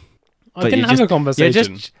conversation. I didn't have a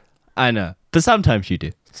conversation. I know. But sometimes you do.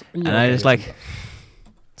 And I just like...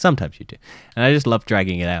 Sometimes you do. And I just love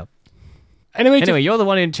dragging it out. Anyway, you're the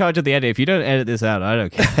one in charge of the edit. If you don't edit this out, I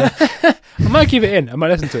don't care. I might keep it in. I might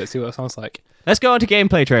listen to it, see what it sounds like. Let's go on to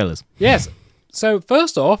gameplay trailers. Yes. So,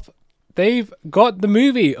 first off, they've got the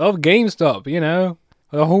movie of GameStop,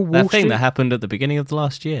 the whole Wall Street. That happened at the beginning of the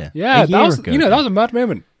last year. Yeah, that was a mad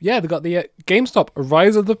moment. Yeah, they got the GameStop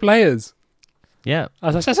Rise of the Players. Yeah.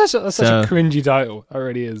 That's such a cringy title. It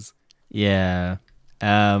really is. Yeah.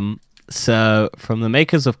 So, from the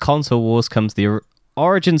makers of Console Wars comes the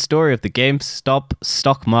origin story of the GameStop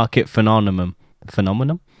stock market phenomenon.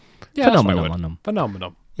 Phenomenon? Yeah,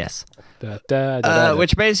 phenomenon. Yes.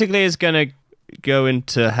 Which basically is going to go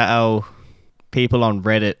into how people on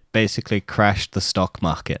Reddit basically crashed the stock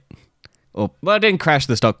market. Didn't crash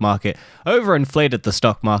the stock market. Overinflated the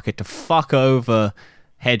stock market to fuck over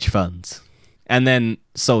hedge funds. And then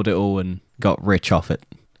sold it all and got rich off it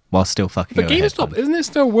while still fucking over hedge funds. GameStop, isn't it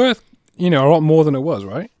still worth... a lot more than it was,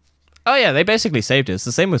 right? Oh yeah, they basically saved it. It's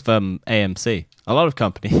the same with AMC. A lot of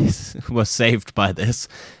companies were saved by this,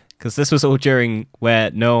 because this was all during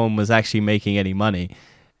where no one was actually making any money,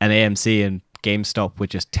 and AMC and GameStop were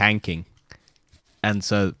just tanking. And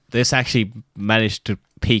so this actually managed to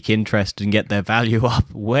peak interest and get their value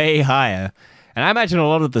up way higher. And I imagine a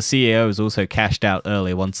lot of the CEOs also cashed out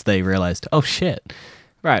early once they realized, oh shit,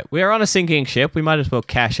 Right, we are on a sinking ship. We might as well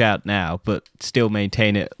cash out now, but still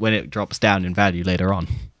maintain it when it drops down in value later on.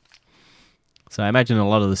 So I imagine a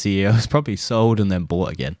lot of the CEOs probably sold and then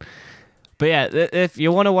bought again. But yeah, if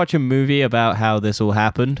you want to watch a movie about how this all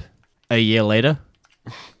happened a year later,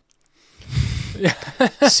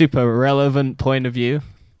 super relevant point of view.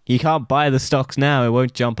 You can't buy the stocks now. It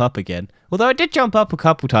won't jump up again. Although it did jump up a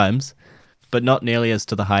couple times, but not nearly as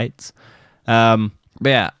to the heights. But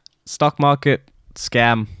yeah, stock market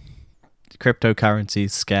scam, cryptocurrency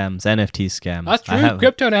scams, NFT scams. That's true.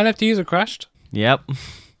 Crypto and NFTs have crashed. Yep.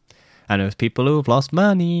 I know people who have lost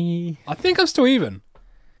money. I think I'm still even.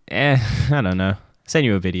 I don't know. Send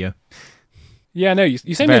you a video. Yeah, no, you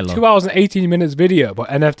sent me a 2 hours and 18 minutes video about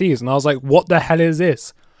NFTs, and I was like, what the hell is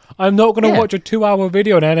this? I'm not going to watch a 2 hour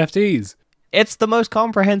video on NFTs. It's the most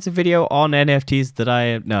comprehensive video on NFTs that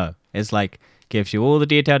I know. It's like, gives you all the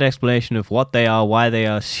detailed explanation of what they are, why they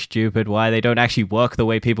are stupid, why they don't actually work the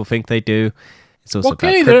way people think they do. It's also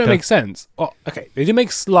clearly they don't make sense. Oh, okay, they do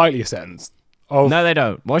make slightly sense. No, they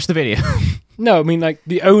don't. Watch the video. No, I mean, like,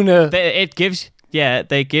 the owner... They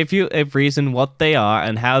give you a reason what they are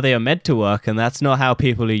and how they are meant to work, and that's not how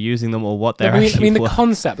people are using them or what they're actually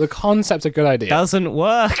the concept's a good idea. Doesn't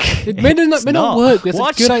work. It may not work, but it's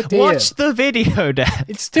a good idea. Watch the video, Dan.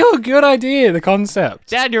 It's still a good idea, the concept.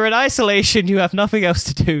 Dan, you're in isolation. You have nothing else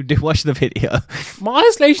to do. Watch the video. My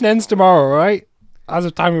isolation ends tomorrow, right? As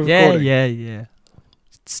of time of recording. Yeah.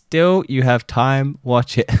 Still, you have time.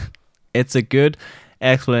 Watch it. It's a good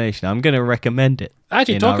explanation. I'm going to recommend it.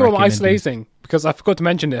 Actually, talking about isolating, because I forgot to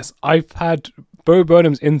mention this, I've had Bo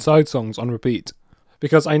Burnham's Inside songs on repeat,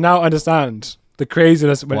 because I now understand the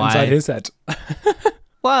craziness that went inside his head.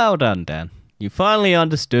 Well done, Dan. You finally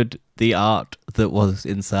understood the art that was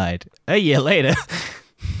inside a year later.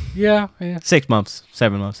 Yeah. 6 months,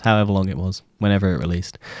 7 months, however long it was, whenever it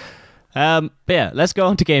released. But yeah, let's go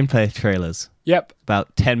on to gameplay trailers. Yep.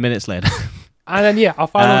 About 10 minutes later. And then, our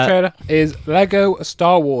final trailer is Lego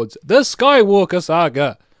Star Wars, The Skywalker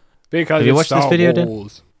Saga. Because Have you watched Star this video,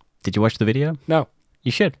 Wars. Dan? Did you watch the video? No.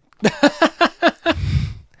 You should.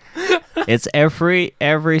 It's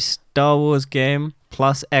every Star Wars game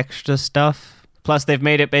plus extra stuff. Plus, they've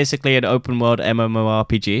made it basically an open world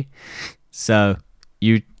MMORPG. So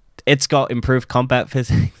it's got improved combat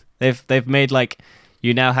physics. They've made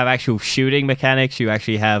you now have actual shooting mechanics. You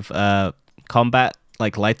actually have combat,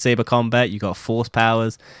 like lightsaber combat. You got force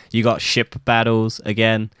powers. You got ship battles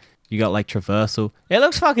again. You got traversal. It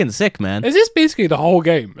looks fucking sick, man. Is this basically the whole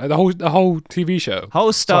game? Like, the whole TV show?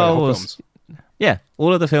 Whole Star Wars. Films. Yeah,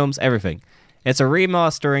 all of the films, everything. It's a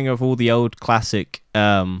remastering of all the old classic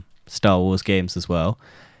Star Wars games as well.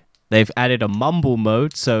 They've added a mumble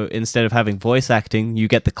mode, so instead of having voice acting, you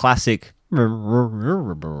get the classic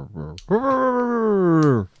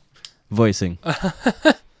voicing.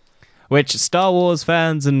 Which Star Wars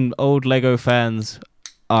fans and old Lego fans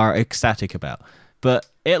are ecstatic about. But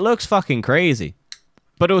it looks fucking crazy.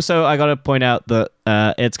 But also, I gotta point out that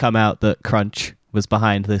it's come out that crunch was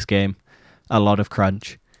behind this game. A lot of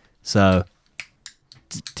crunch. So,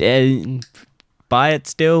 buy it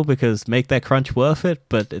still, because make that crunch worth it,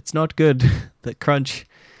 but it's not good that crunch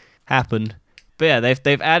happened. But yeah,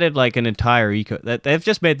 they've added an entire they've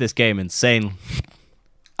just made this game insane.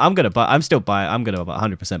 I'm gonna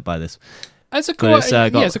 100% buy this. It's a cool, it's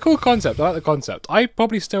a cool concept. I like the concept. I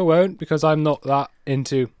probably still won't, because I'm not that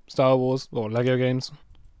into Star Wars or Lego games.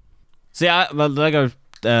 See, the Lego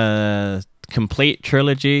complete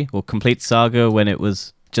trilogy or complete saga, when it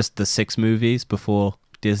was just the 6 movies before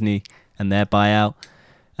Disney and their buyout,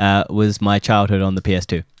 was my childhood on the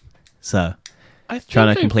PS2. So,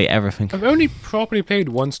 trying to complete everything. I've only properly played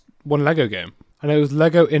one Lego game, and it was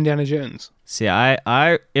Lego Indiana Jones. See,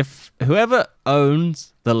 if whoever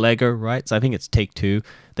owns the Lego rights, I think it's Take-Two,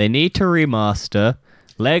 they need to remaster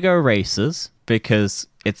Lego Racers, because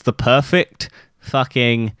it's the perfect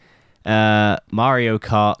fucking Mario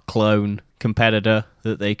Kart clone competitor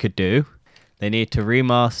that they could do. They need to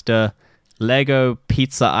remaster Lego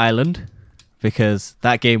Pizza Island, because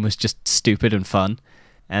that game was just stupid and fun.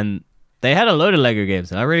 And they had a load of Lego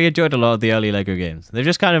games, and I really enjoyed a lot of the early Lego games. They've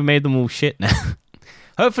just kind of made them all shit now.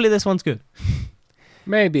 Hopefully this one's good.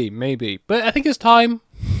 Maybe. But I think it's time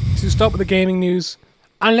to stop with the gaming news,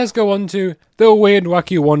 and let's go on to the weird,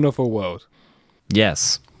 wacky, wonderful world.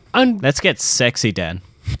 Yes. And let's get sexy, Dan.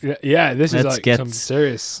 Yeah, this is some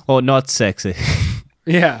serious... Or not sexy.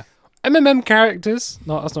 Yeah. MMM characters.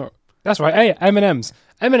 No, that's not... That's right. Hey, M&M's.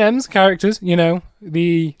 M&M's characters,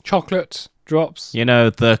 the chocolate drops.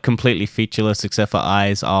 The completely featureless except for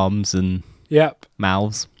eyes, arms, and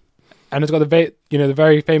mouths. And it's got the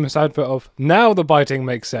very famous outfit of, now the biting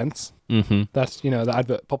makes sense. Mm-hmm. That's, the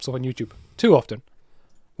advert pops up on YouTube too often.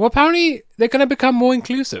 Well, apparently they're going to become more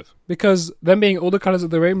inclusive because them being all the colours of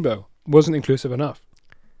the rainbow wasn't inclusive enough.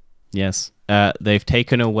 Yes. They've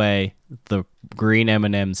taken away the green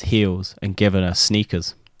M&M's heels and given us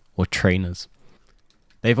sneakers or trainers.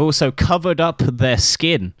 They've also covered up their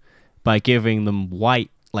skin by giving them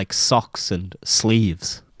white, like socks and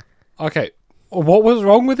sleeves. Okay, what was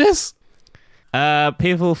wrong with this?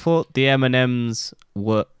 People thought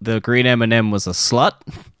the green M&M was a slut.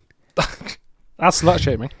 That's slut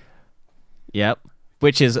shaming. Yep.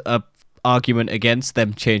 Which is a argument against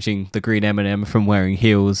them changing the green M&M from wearing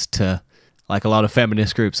heels to, like, a lot of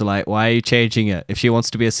feminist groups are like, why are you changing it? If she wants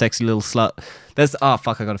to be a sexy little slut.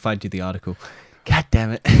 I gotta find you the article. God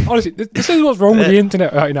damn it. Honestly, this is what's wrong with the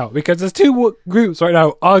internet right now, because there's two groups right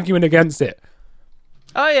now arguing against it.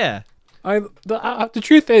 Oh, yeah. The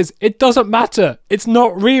truth is, it doesn't matter. It's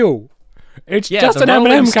not real. It's just an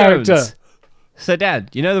M&M character. So, Dad,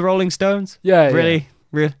 you know the Rolling Stones? Yeah, Really?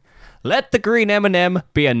 Really? Let the green M&M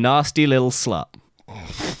be a nasty little slut.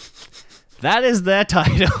 That is their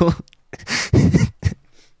title.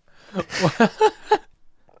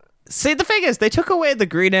 See, the thing is, they took away the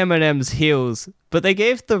green M&M's heels, but they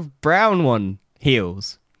gave the brown one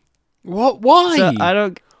heels. What? Why? So I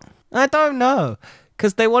don't know.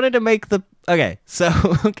 Because they wanted to make the... Okay, so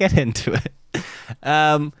we'll get into it.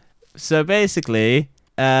 So basically,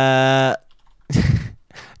 can't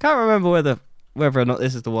remember whether or not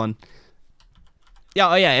this is the one.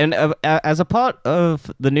 Yeah, and as a part of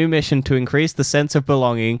the new mission to increase the sense of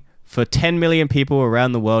belonging for 10 million people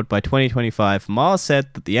around the world by 2025, Mars said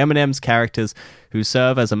that the M&M's characters who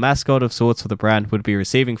serve as a mascot of sorts for the brand would be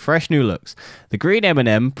receiving fresh new looks. The green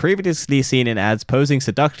M&M, previously seen in ads posing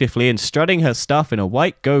seductively and strutting her stuff in a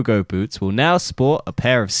white go-go boots, will now sport a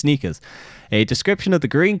pair of sneakers. A description of the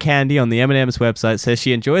green candy on the M&M's website says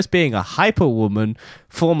she enjoys being a hyper woman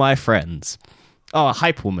for my friends. Oh, a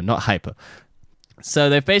hype woman, not hyper. So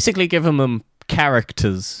they've basically given them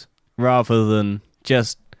characters rather than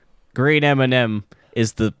just green M&M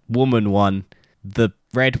is the woman one, the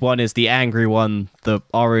red one is the angry one, the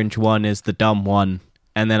orange one is the dumb one,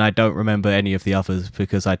 and then I don't remember any of the others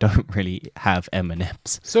because I don't really have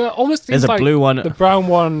M&Ms. So it almost seems like blue one. The brown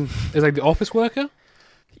one is like the office worker?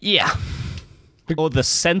 Yeah. Or the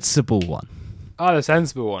sensible one. Oh, the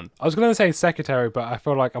sensible one. I was going to say secretary, but I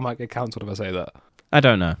feel like I might get cancelled if I say that. I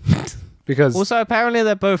don't know. Because also, apparently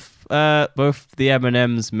they're both the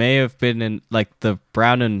M&Ms may have been in, like, the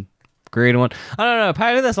brown and green one. I don't know.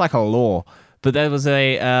 Apparently there's, like, a law. But there was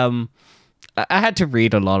a... I had to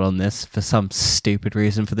read a lot on this for some stupid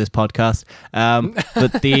reason for this podcast.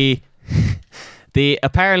 But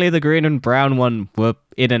apparently the green and brown one were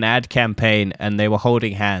in an ad campaign and they were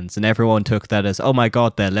holding hands and everyone took that as, oh my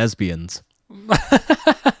god, they're lesbians.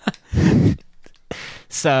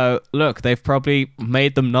 So, look, they've probably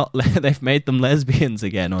made them they've made them lesbians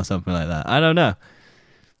again or something like that. I don't know.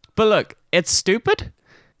 But look, it's stupid.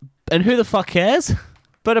 And who the fuck cares?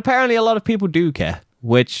 But apparently a lot of people do care,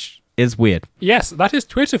 which is weird. yes, that is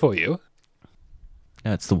Twitter for you.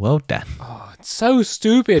 No, it's the world, Dan. Oh, it's so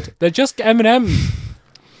stupid. They're just M&Ms.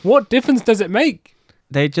 What difference does it make?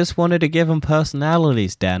 They just wanted to give them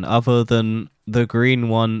personalities, Dan, other than the green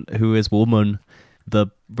one who is woman, the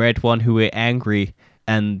red one who is angry,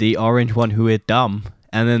 and the orange one who is dumb,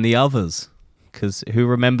 and then the others. Because who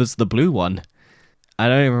remembers the blue one? I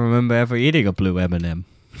don't even remember ever eating a blue M&M.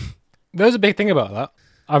 There's a big thing about that.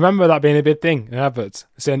 I remember that being a big thing in adverts.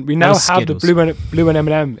 Saying we now have Skittles. the blue and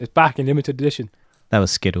M&M. It's back in limited edition. That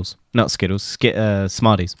was Skittles. Not Skittles.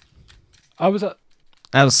 Smarties. I was at...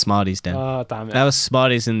 That was Smarties, Dan. Oh, damn it. That was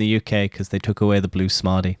Smarties in the UK because they took away the blue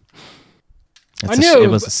Smartie. I knew. It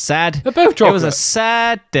was a sad... They're both chocolate. It was a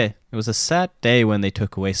sad day. It was a sad day when they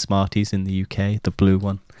took away Smarties in the UK, the blue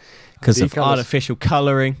one, because of artificial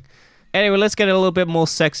colouring. Anyway, let's get a little bit more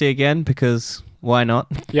sexy again because why not?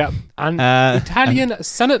 Yeah, and Italian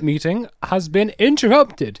Senate meeting has been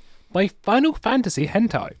interrupted by Final Fantasy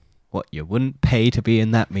hentai. What, you wouldn't pay to be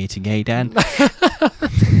in that meeting, eh, Dan?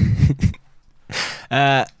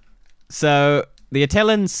 So the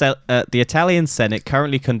Italian Senate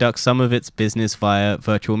currently conducts some of its business via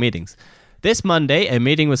virtual meetings. This Monday, a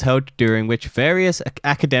meeting was held during which various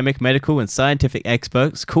academic, medical, and scientific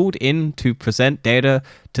experts called in to present data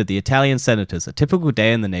to the Italian senators, a typical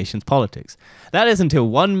day in the nation's politics. That is until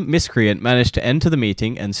one miscreant managed to enter the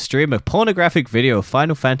meeting and stream a pornographic video of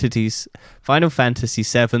Final Fantasy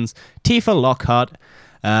VII's Tifa Lockhart.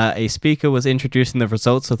 A speaker was introducing the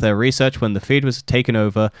results of their research when the feed was taken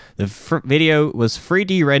over. The video was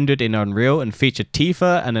 3D rendered in Unreal and featured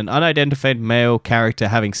Tifa and an unidentified male character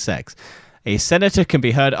having sex. A senator can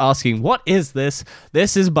be heard asking, "What is this?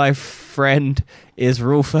 This is my friend is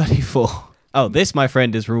Rule 34. Oh, this, my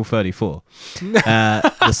friend, is Rule 34.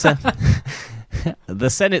 The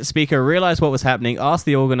Senate Speaker realized what was happening, asked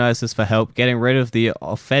the organizers for help getting rid of the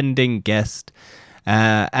offending guest,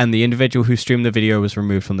 and the individual who streamed the video was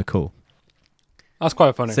removed from the call. That's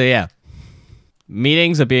quite funny. So yeah,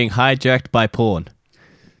 meetings are being hijacked by porn.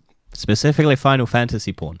 Specifically Final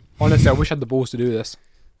Fantasy porn. Honestly, I wish I had the balls to do this.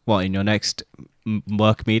 What, in your next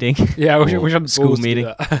work meeting? Yeah, I wish I had the balls school to meeting?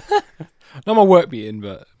 do that. Not my work meeting,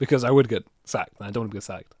 but because I would get sacked. I don't want to get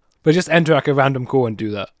sacked. But just enter like a random call and do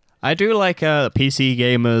that. I do like PC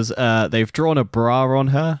gamers. They've drawn a bra on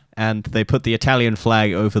her, and they put the Italian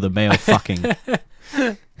flag over the male fucking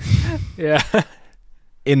Yeah.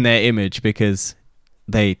 in their image because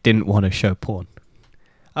they didn't want to show porn.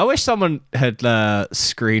 I wish someone had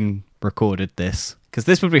screen recorded this, because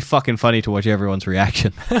this would be fucking funny to watch everyone's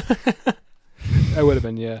reaction. It would have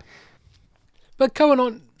been, yeah. But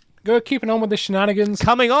keeping on with the shenanigans.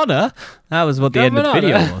 Coming on her? That was what the end of the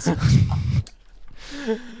video was.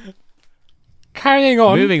 Carrying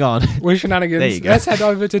on. Moving on. With shenanigans. There you go. Let's head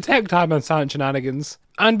over to Tech Time and Science Shenanigans.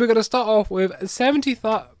 And we're going to start off with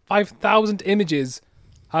 75,000 images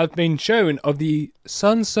have been shown of the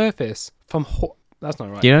sun's surface from... That's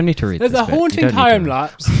not right. You don't need to read There's this a bit. haunting time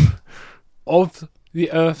lapse of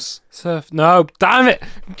the Earth's surface. No, damn it!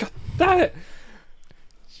 God damn it!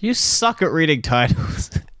 You suck at reading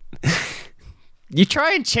titles. You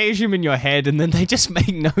try and change them in your head and then they just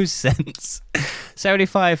make no sense.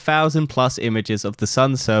 75,000 plus images of the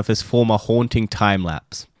sun's surface form a haunting time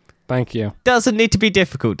lapse. Thank you. Doesn't need to be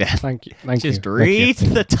difficult, Dan. Thank you. Thank Just you. read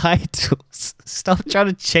the titles. Stop trying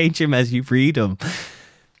to change them as you read them.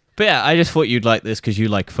 But yeah, I just thought you'd like this because you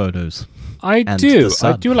like photos. I and do. the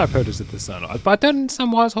sun. I do like photos of the sun, but I don't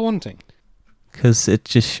understand why it's haunting. Because it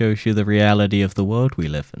just shows you the reality of the world we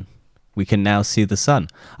live in. We can now see the sun.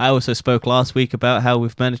 I also spoke last week about how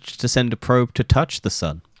we've managed to send a probe to touch the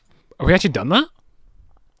sun. Have we actually done that?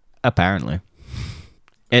 Apparently.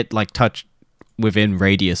 It touched within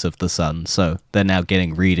radius of the sun, so they're now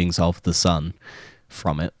getting readings of the sun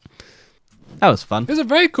from it. That was fun. These are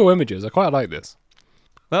very cool images. I quite like this.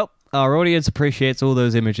 Well, our audience appreciates all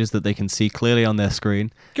those images that they can see clearly on their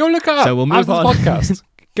screen. Go look up. So we'll move after on. This podcast.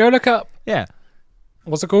 Go look up. Yeah.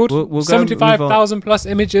 What's it called? We'll 75,000 plus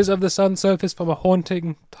images of the sun's surface from a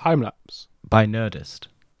haunting time lapse. By Nerdist.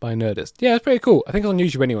 Yeah, it's pretty cool. I think it's on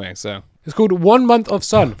YouTube anyway, so. It's called 1 Month of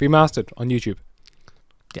Sun, remastered on YouTube.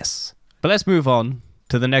 Yes. But let's move on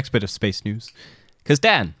to the next bit of space news. Because,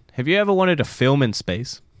 Dan, have you ever wanted to film in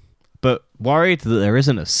space, but worried that there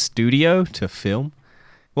isn't a studio to film?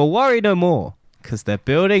 Well, worry no more, because they're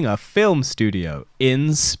building a film studio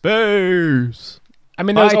in space. I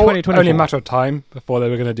mean, there was By only 2024. a matter of time before they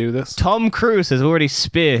were going to do this. Tom Cruise has already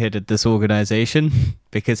spearheaded this organization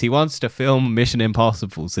because he wants to film Mission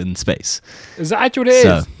Impossibles in space. Is that actually what it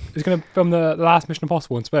is? He's going to film the last Mission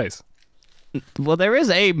Impossible in space. Well, there is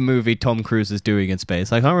a movie Tom Cruise is doing in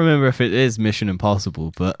space. I can't remember if it is Mission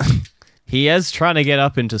Impossible, but he is trying to get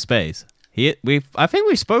up into space. I think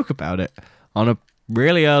we spoke about it on a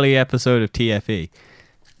really early episode of TFE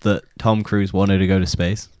that Tom Cruise wanted to go to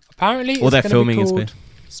space. Apparently, Or they're it's filming in called space.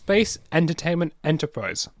 Space Entertainment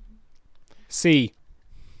Enterprise. C.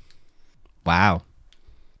 Wow.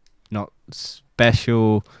 Not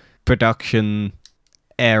special production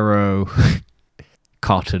aero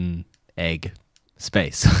cotton egg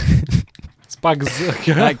space.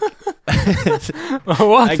 Spags. Like,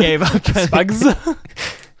 What? I gave up. Spags?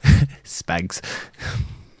 Spags.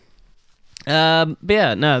 But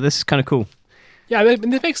yeah, no, this is kind of cool. Yeah,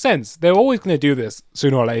 this makes sense. They're always going to do this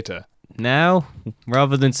sooner or later. Now,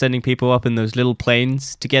 rather than sending people up in those little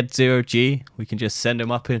planes to get 0G, we can just send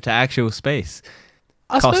them up into actual space.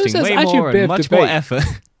 I suppose Costing there's way actually more a bit and of much debate. more effort.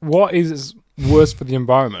 What is worse for the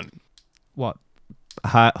environment? What?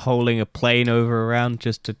 Holding a plane over around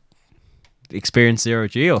just to experience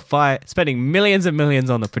 0G, or spending millions and millions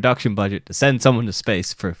on the production budget to send someone to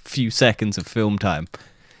space for a few seconds of film time,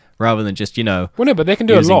 rather than just, Well, no, but they can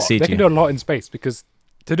do a using lot. CG. They can do a lot in space because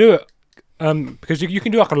to do it, because you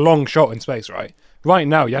can do like a long shot in space, right? Right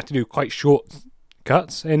now, you have to do quite short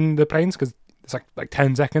cuts in the planes because it's like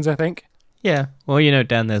 10 seconds, I think. Yeah. Well,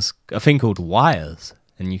 Dan, there's a thing called wires,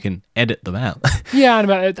 and you can edit them out. Yeah, and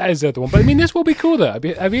that is the other one. But I mean, this will be cool, though. I'd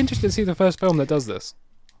be interested to see the first film that does this.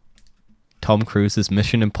 Tom Cruise's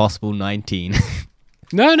Mission Impossible 19.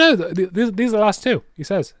 No, these are the last two. He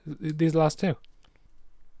says these are the last two.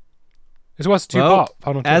 This was two-part.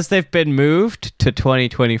 Final two. As they've been moved to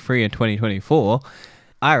 2023 and 2024,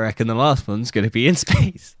 I reckon the last one's going to be in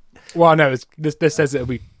space. Well, no, this says it'll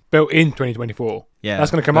be built in 2024. Yeah,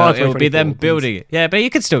 that's going to come out. It will be them building it. Yeah, but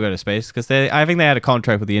you could still go to space because I think they had a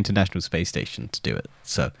contract with the International Space Station to do it.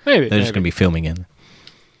 So they're just going to be filming in.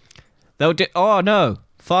 They'll do. Oh no,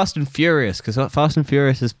 Fast and Furious, because Fast and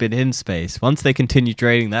Furious has been in space. Once they continue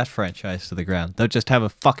draining that franchise to the ground, they'll just have a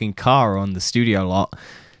fucking car on the studio lot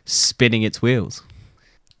spinning its wheels,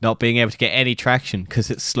 not being able to get any traction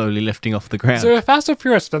because it's slowly lifting off the ground. So if Fast and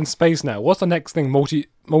Furious is in space now, what's the next thing?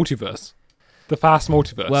 Multiverse. The Fast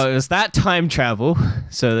Multiverse. Well, it was that time travel,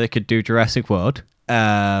 so they could do Jurassic World,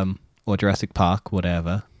 or Jurassic Park,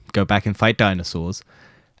 whatever. Go back and fight dinosaurs.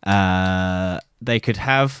 They could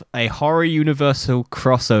have a horror Universal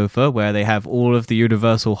crossover where they have all of the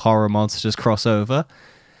Universal horror monsters crossover.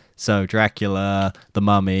 So Dracula, The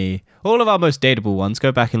Mummy, all of our most dateable ones.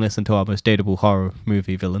 Go back and listen to our most dateable horror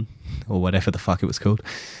movie villain, or whatever the fuck it was called,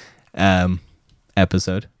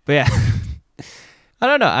 episode. But yeah, I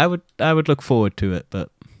don't know. I would look forward to it, but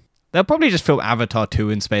they'll probably just film Avatar 2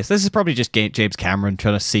 in space. This is probably just James Cameron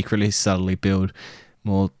trying to secretly, subtly build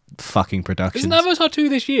more fucking productions. Isn't Avatar 2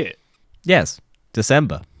 this year? Yes,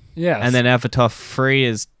 December. Yes. And then Avatar 3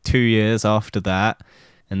 is 2 years after that.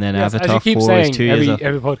 And then yes, Avatar 4 is 2 years after.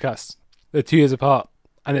 Every podcast. They're 2 years apart.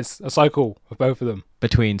 And it's a cycle of both of them.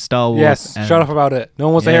 Between Star Wars Yes, and... shut up about it. No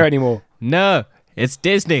one wants to hear it anymore. No, it's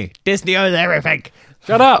Disney. Disney owns everything.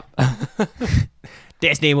 Shut up.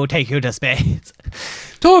 Disney will take you to space.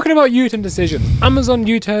 Talking about U-turn decisions, Amazon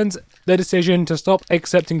U-turns their decision to stop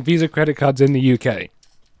accepting Visa credit cards in the UK.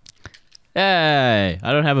 Hey,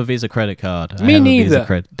 I don't have a Visa credit card. Me I have neither. A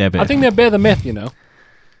Visa debit. I think they're bear the myth, you know.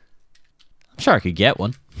 I'm sure I could get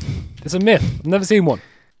one. It's a myth. I've never seen one.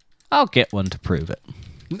 I'll get one to prove it.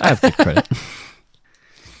 I have good credit.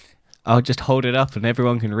 I'll just hold it up and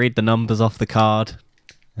everyone can read the numbers off the card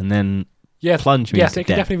and then plunge me Yes, into they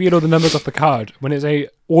can debt. definitely read all the numbers off the card when it's a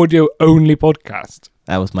audio-only podcast.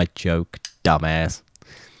 That was my joke, dumbass.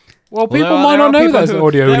 Well, people Although might there not are know people that's an who-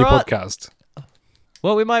 audio-only there are- podcast.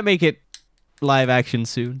 Well, we might make it live action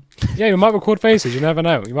soon. Yeah, we might record faces. You never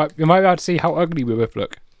know. You might be able to see how ugly we both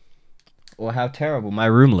look. Or how terrible my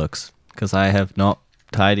room looks, because I have not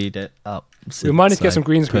tidied it up. We might need to since get some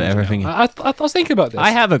green put screens. everything in. I was thinking about this. I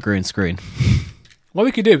have a green screen. What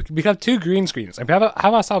we could do, we could have 2 green screens and we have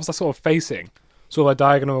ourselves a sort of facing, sort of a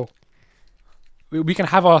diagonal. We can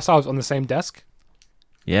have ourselves on the same desk.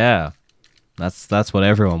 Yeah, that's what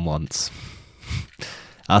everyone wants.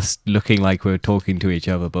 Us looking like we're talking to each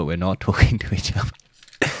other, but we're not talking to each other.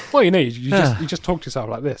 Well, you know, you just talk to yourself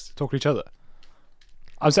like this, talk to each other.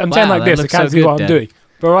 I'm saying Wow, like that this, I looks can't so see good, what I'm Dan. doing.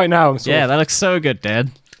 But right now, I'm sort Yeah, of... that looks so good,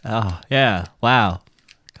 Dad. Oh, yeah. Wow.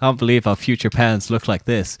 Can't believe our future plans look like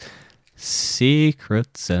this.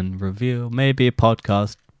 Secrets and reveal. Maybe a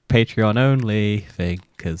podcast, Patreon only thing,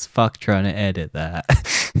 because fuck trying to edit that.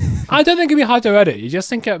 I don't think it'd be hard to edit. You just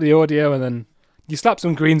sync up the audio and then you slap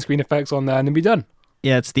some green screen effects on there and it'll be done.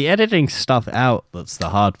 Yeah, it's the editing stuff out that's the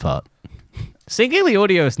hard part. Syncing the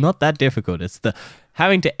audio is not that difficult. It's the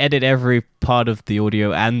having to edit every part of the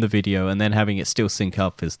audio and the video and then having it still sync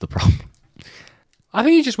up is the problem. I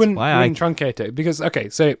think you just wouldn't truncate it because, okay,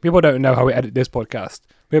 so people don't know how we edit this podcast.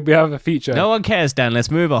 We have a feature. No one cares, Dan. Let's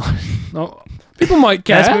move on. No, people might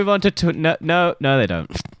care. Let's move on to... No, they don't.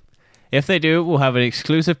 If they do, we'll have an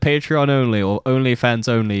exclusive Patreon only or OnlyFans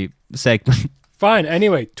only segment. Fine.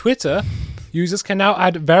 Anyway, Twitter users can now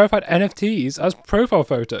add verified NFTs as profile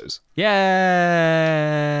photos. Yay!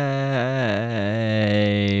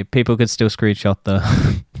 People could still screenshot though.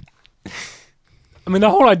 I mean, the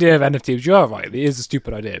whole idea of NFTs, you're right, it is a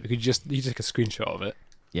stupid idea because you just take a screenshot of it.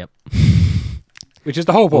 Yep. Which is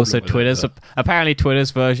the whole problem. Also, apparently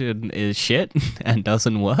Twitter's version is shit and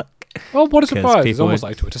doesn't work. Well, what a surprise. It's people almost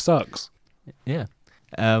like Twitter sucks. Yeah.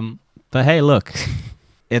 But hey, look.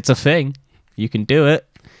 It's a thing. You can do it.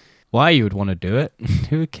 Why you would want to do it?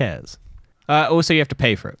 Who cares? Also, you have to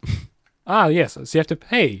pay for it. Ah, yes. So you have to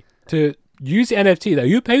pay to use the NFT that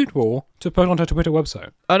you paid for to put onto a Twitter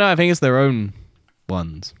website. Oh, no, I think it's their own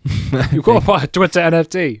ones. You've got to buy a Twitter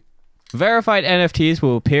NFT. Verified NFTs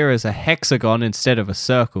will appear as a hexagon instead of a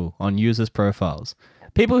circle on users' profiles.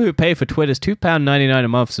 People who pay for Twitter's £2.99 a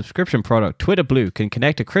month subscription product, Twitter Blue, can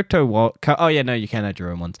connect a crypto wallet. Oh, yeah, no, you can add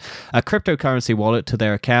your own ones. A cryptocurrency wallet to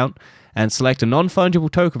their account and select a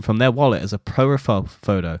non-fungible token from their wallet as a profile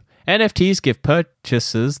photo. NFTs give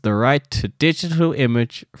purchasers the right to digital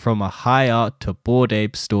image from a high art to Bored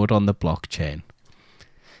Ape stored on the blockchain.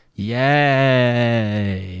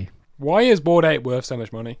 Yay! Why is Bored Ape worth so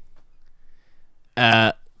much money?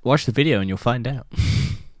 Watch the video and you'll find out.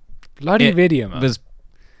 Bloody video, man.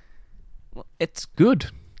 It's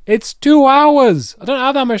good. It's 2 hours. I don't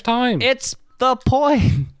have that much time. It's the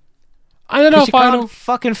point. I don't know. You can't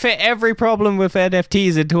fucking fit every problem with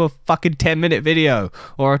NFTs into a fucking 10-minute video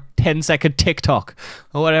or a 10-second TikTok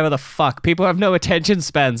or whatever the fuck. People have no attention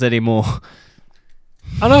spans anymore.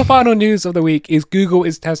 And our final news of the week is Google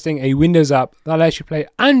is testing a Windows app that lets you play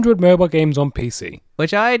Android mobile games on PC.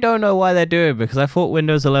 Which I don't know why they're doing, because I thought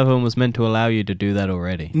Windows 11 was meant to allow you to do that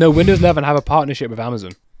already. No, Windows 11 have a partnership with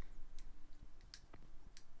Amazon.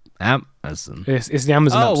 Amazon? It's the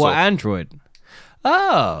Amazon App Store. Oh, Android.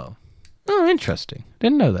 Oh, interesting.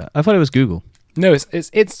 Didn't know that. I thought it was Google. No, it's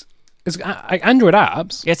like Android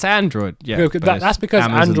apps. It's Android, yeah. That's because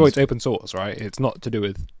Amazon's... Android's open source, right? It's not to do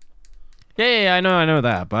with... Yeah, I know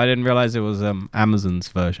that, but I didn't realize it was Amazon's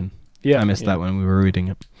version. Yeah, I missed that when we were reading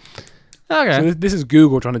it. Okay. So this is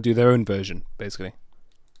Google trying to do their own version, basically.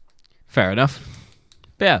 Fair enough.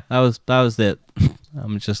 But yeah, that was it.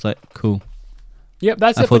 I'm just like, cool. Yep,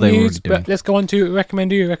 that's it for news, but let's go on to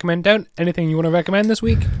recommend do, recommend don't. Anything you want to recommend this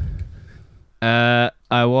week? I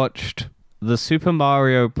watched the Super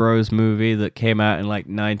Mario Bros. Movie that came out in like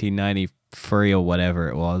 1993 or whatever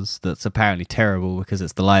it was. That's apparently terrible because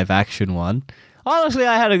it's the live action one. Honestly,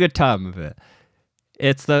 I had a good time with it.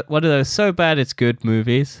 It's one of those so bad it's good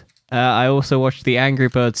movies. I also watched The Angry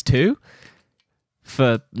Birds 2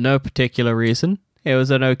 for no particular reason. It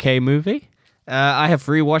was an okay movie. I have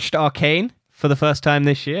rewatched Arcane for the first time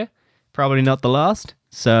this year. Probably not the last.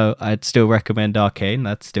 So I'd still recommend Arcane.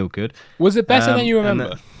 That's still good. Was it better than you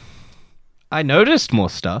remember? I noticed more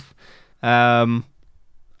stuff. I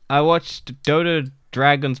watched Dota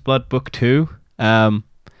Dragon's Blood Book 2,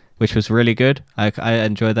 which was really good. I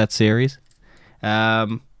enjoyed that series.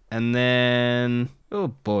 And then... Oh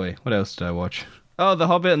boy, what else did I watch? Oh, The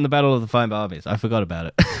Hobbit and the Battle of the Five Armies. I forgot about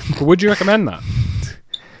it. Would you recommend that?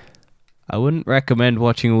 I wouldn't recommend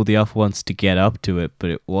watching all the other ones to get up to it,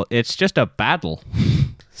 but it's just a battle.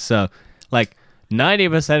 So, like,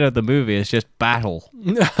 90% of the movie is just battle,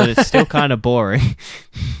 but it's still kind of boring.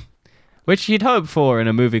 Which you'd hope for in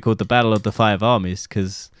a movie called The Battle of the Five Armies,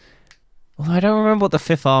 because I don't remember what the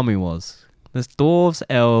fifth army was. There's dwarves,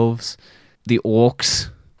 elves, the orcs,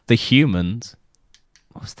 the humans.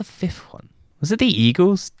 What was the fifth one? Was it the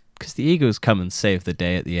eagles? Because the eagles come and save the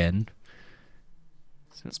day at the end.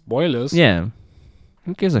 Spoilers. Yeah.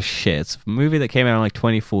 Who gives a shit? It's a movie that came out in like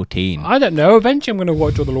 2014. I don't know. Eventually I'm going to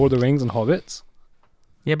watch all the Lord of the Rings and Hobbits.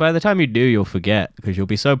 Yeah, by the time you do, you'll forget because you'll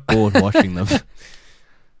be so bored watching them.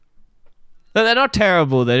 They're not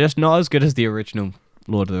terrible. They're just not as good as the original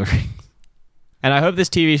Lord of the Rings. And I hope this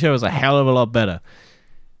TV show is a hell of a lot better.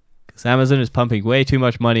 Because Amazon is pumping way too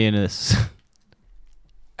much money into this.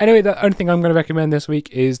 Anyway, the only thing I'm going to recommend this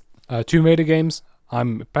week is Tomb Raider games.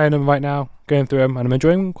 I'm playing them right now, going through them, and I'm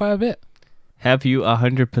enjoying them quite a bit. Have you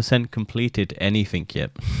 100% completed anything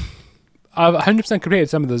yet? I've 100% completed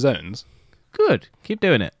some of the zones. Good. Keep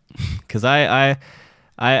doing it. Because I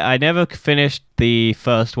never finished the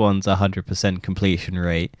first one's 100% completion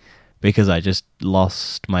rate because I just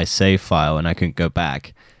lost my save file and I couldn't go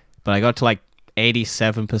back. But I got to like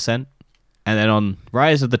 87%. And then on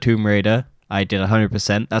Rise of the Tomb Raider, I did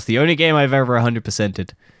 100%. That's the only game I've ever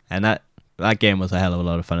 100%ed. And that game was a hell of a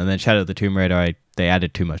lot of fun. And then Shadow of the Tomb Raider, they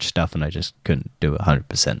added too much stuff and I just couldn't do it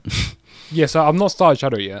 100%. Yeah, so I've not started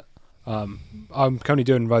Shadow yet. I'm currently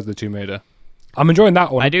doing Rise of the Tomb Raider. I'm enjoying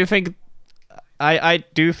that one. I do think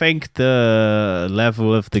the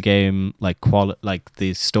level of the game, like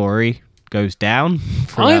the story, goes down.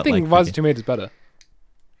 I think Rise of the Tomb Raider is better.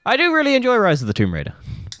 I do really enjoy Rise of the Tomb Raider,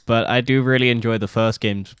 but I do really enjoy the first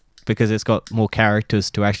games because it's got more characters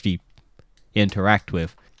to actually interact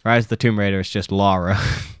with. Rise of the Tomb Raider is just Lara,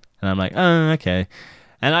 and I'm like, oh, okay.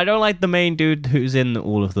 And I don't like the main dude who's in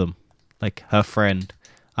all of them, like her friend.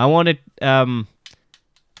 I wanted,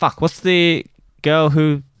 what's the girl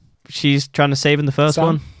who she's trying to save in the first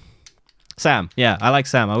one? Sam. Yeah, I like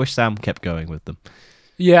Sam. I wish Sam kept going with them.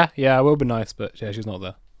 Yeah, it would be nice, but yeah, she's not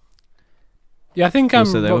there. Yeah, I think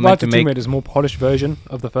Rise of the Tomb Raider is a more polished version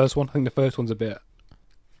of the first one. I think the first one's a bit...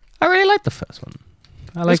 I really like the first one.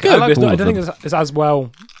 It's good, but I don't think it's as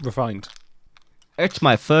well refined. It's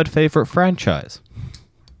my third favorite franchise.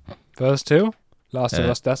 First two? Last of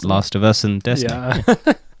Us, Destiny? Last of Us and Destiny.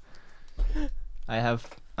 Yeah.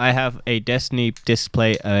 I have a Destiny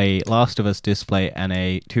display, a Last of Us display, and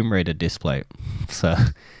a Tomb Raider display. So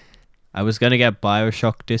I was going to get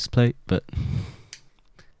BioShock display, but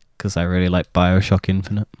because I really like BioShock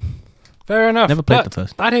Infinite. Fair enough. Never played the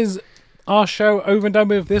first. That is our show over and done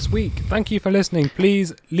with this week. Thank you for listening.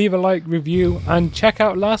 Please leave a like, review, and check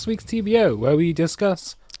out last week's TBO, where we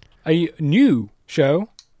discuss a new show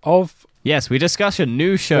of... Yes, we discuss a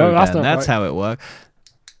new show, Dan. That's how it works.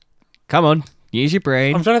 Come on, use your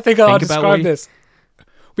brain. I'm trying to think how to describe this.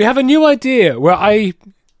 we have a new idea where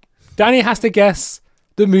Danny has to guess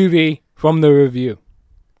the movie from the review.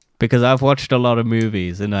 Because I've watched a lot of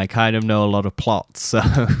movies and I kind of know a lot of plots, so...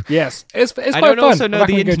 Yes, it's quite fun. I don't also know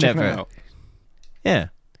the internet check it very out. Yeah.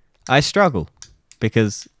 I struggle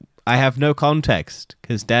because I have no context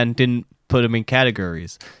because Dan didn't put them in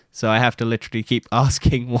categories. So I have to literally keep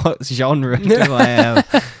asking what genre do I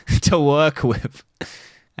have to work with.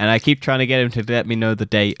 And I keep trying to get him to let me know the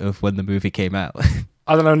date of when the movie came out.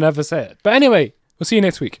 I don't know, never say it. But anyway, we'll see you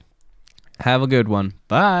next week. Have a good one.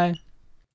 Bye.